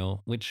that,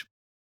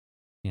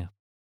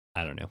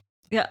 I don't know.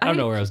 Yeah, I don't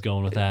know where I was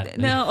going with that.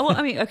 No, well,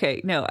 I mean,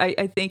 okay, no,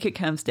 I think it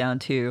comes down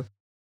to,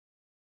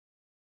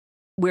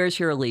 where's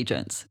your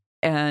allegiance?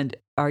 And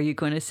are you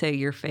going to say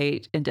your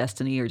fate and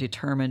destiny are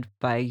determined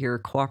by your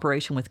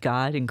cooperation with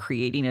God in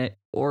creating it,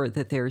 or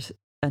that there's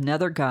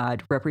another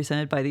God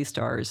represented by these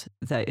stars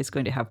that is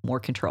going to have more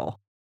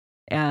control?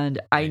 And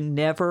Right. I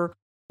never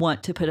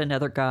want to put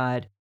another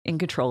God in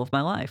control of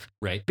my life.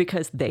 Right.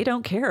 Because they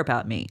don't care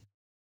about me.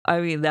 I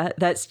mean,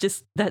 that's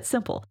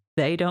simple.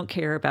 They don't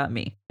care about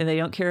me, and they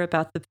don't care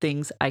about the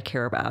things I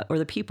care about or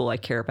the people I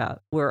care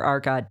about, where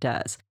our God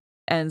does.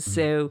 And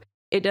so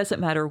it doesn't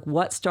matter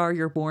what star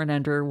you're born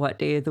under, what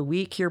day of the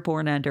week you're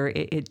born under.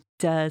 It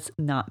does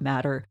not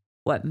matter.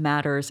 What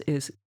matters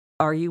is,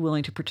 are you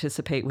willing to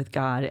participate with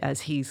God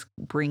as he's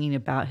bringing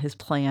about his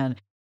plan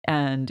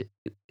and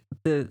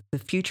the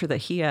future that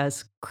he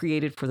has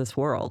created for this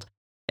world?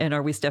 And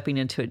are we stepping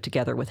into it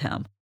together with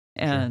him?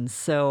 And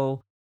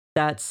so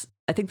I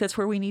think that's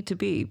where we need to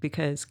be,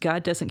 because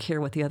God doesn't care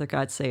what the other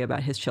gods say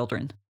about his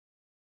children.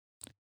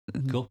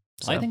 Cool.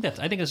 So. I think that's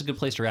a good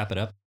place to wrap it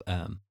up.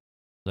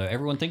 So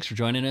everyone, thanks for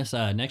joining us.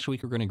 Next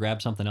week, we're going to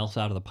grab something else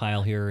out of the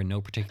pile here in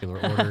no particular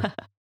order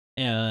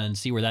and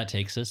see where that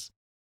takes us.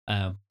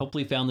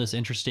 Hopefully found this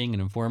interesting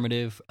and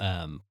informative.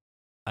 I'm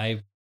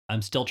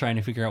still trying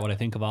to figure out what I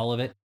think of all of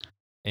it.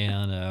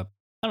 And I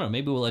don't know,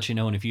 maybe we'll let you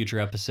know in a future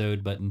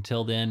episode. But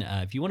until then,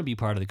 if you want to be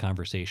part of the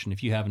conversation,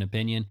 if you have an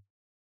opinion,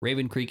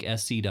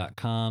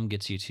 RavenCreekSC.com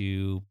gets you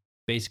to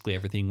basically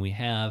everything we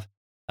have.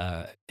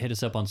 Hit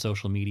us up on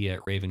social media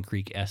at Raven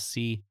Creek SC,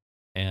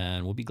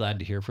 and we'll be glad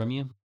to hear from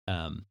you.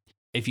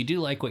 If you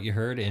do like what you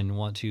heard and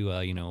want to,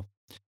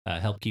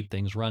 help keep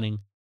things running,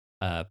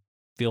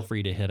 feel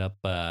free to hit up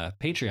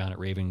Patreon at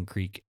Raven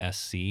Creek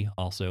SC.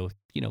 Also,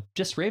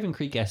 just Raven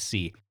Creek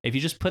SC. If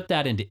you just put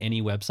that into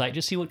any website,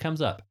 just see what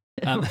comes up.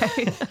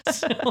 Right.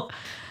 So,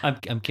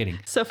 I'm kidding.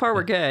 So far,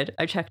 we're good.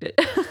 I checked it.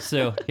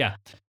 So yeah.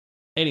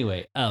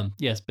 Anyway,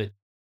 yes, but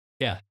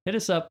yeah, hit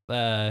us up,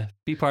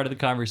 be part of the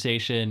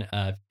conversation,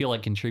 feel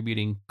like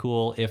contributing,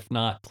 cool. If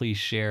not, please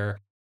share.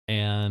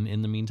 And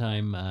in the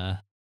meantime,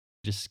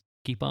 just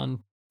keep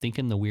on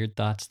thinking the weird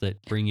thoughts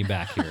that bring you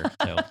back here.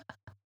 So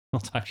we'll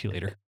talk to you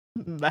later.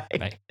 Bye.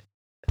 Bye.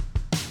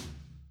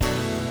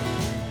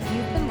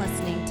 You've been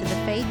listening to the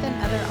Faith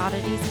and Other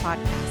Oddities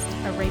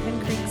podcast, a Raven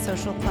Creek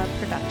Social Club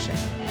production.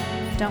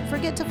 Don't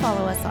forget to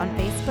follow us on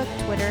Facebook,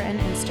 Twitter, and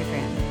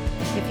Instagram.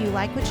 If you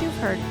like what you've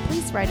heard,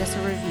 please write us a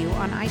review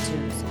on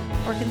iTunes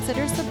or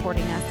consider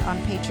supporting us on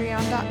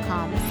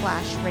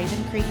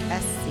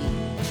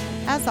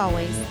patreon.com/RavenCreekSC. As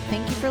always,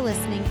 thank you for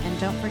listening, and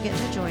don't forget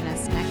to join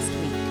us next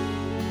week.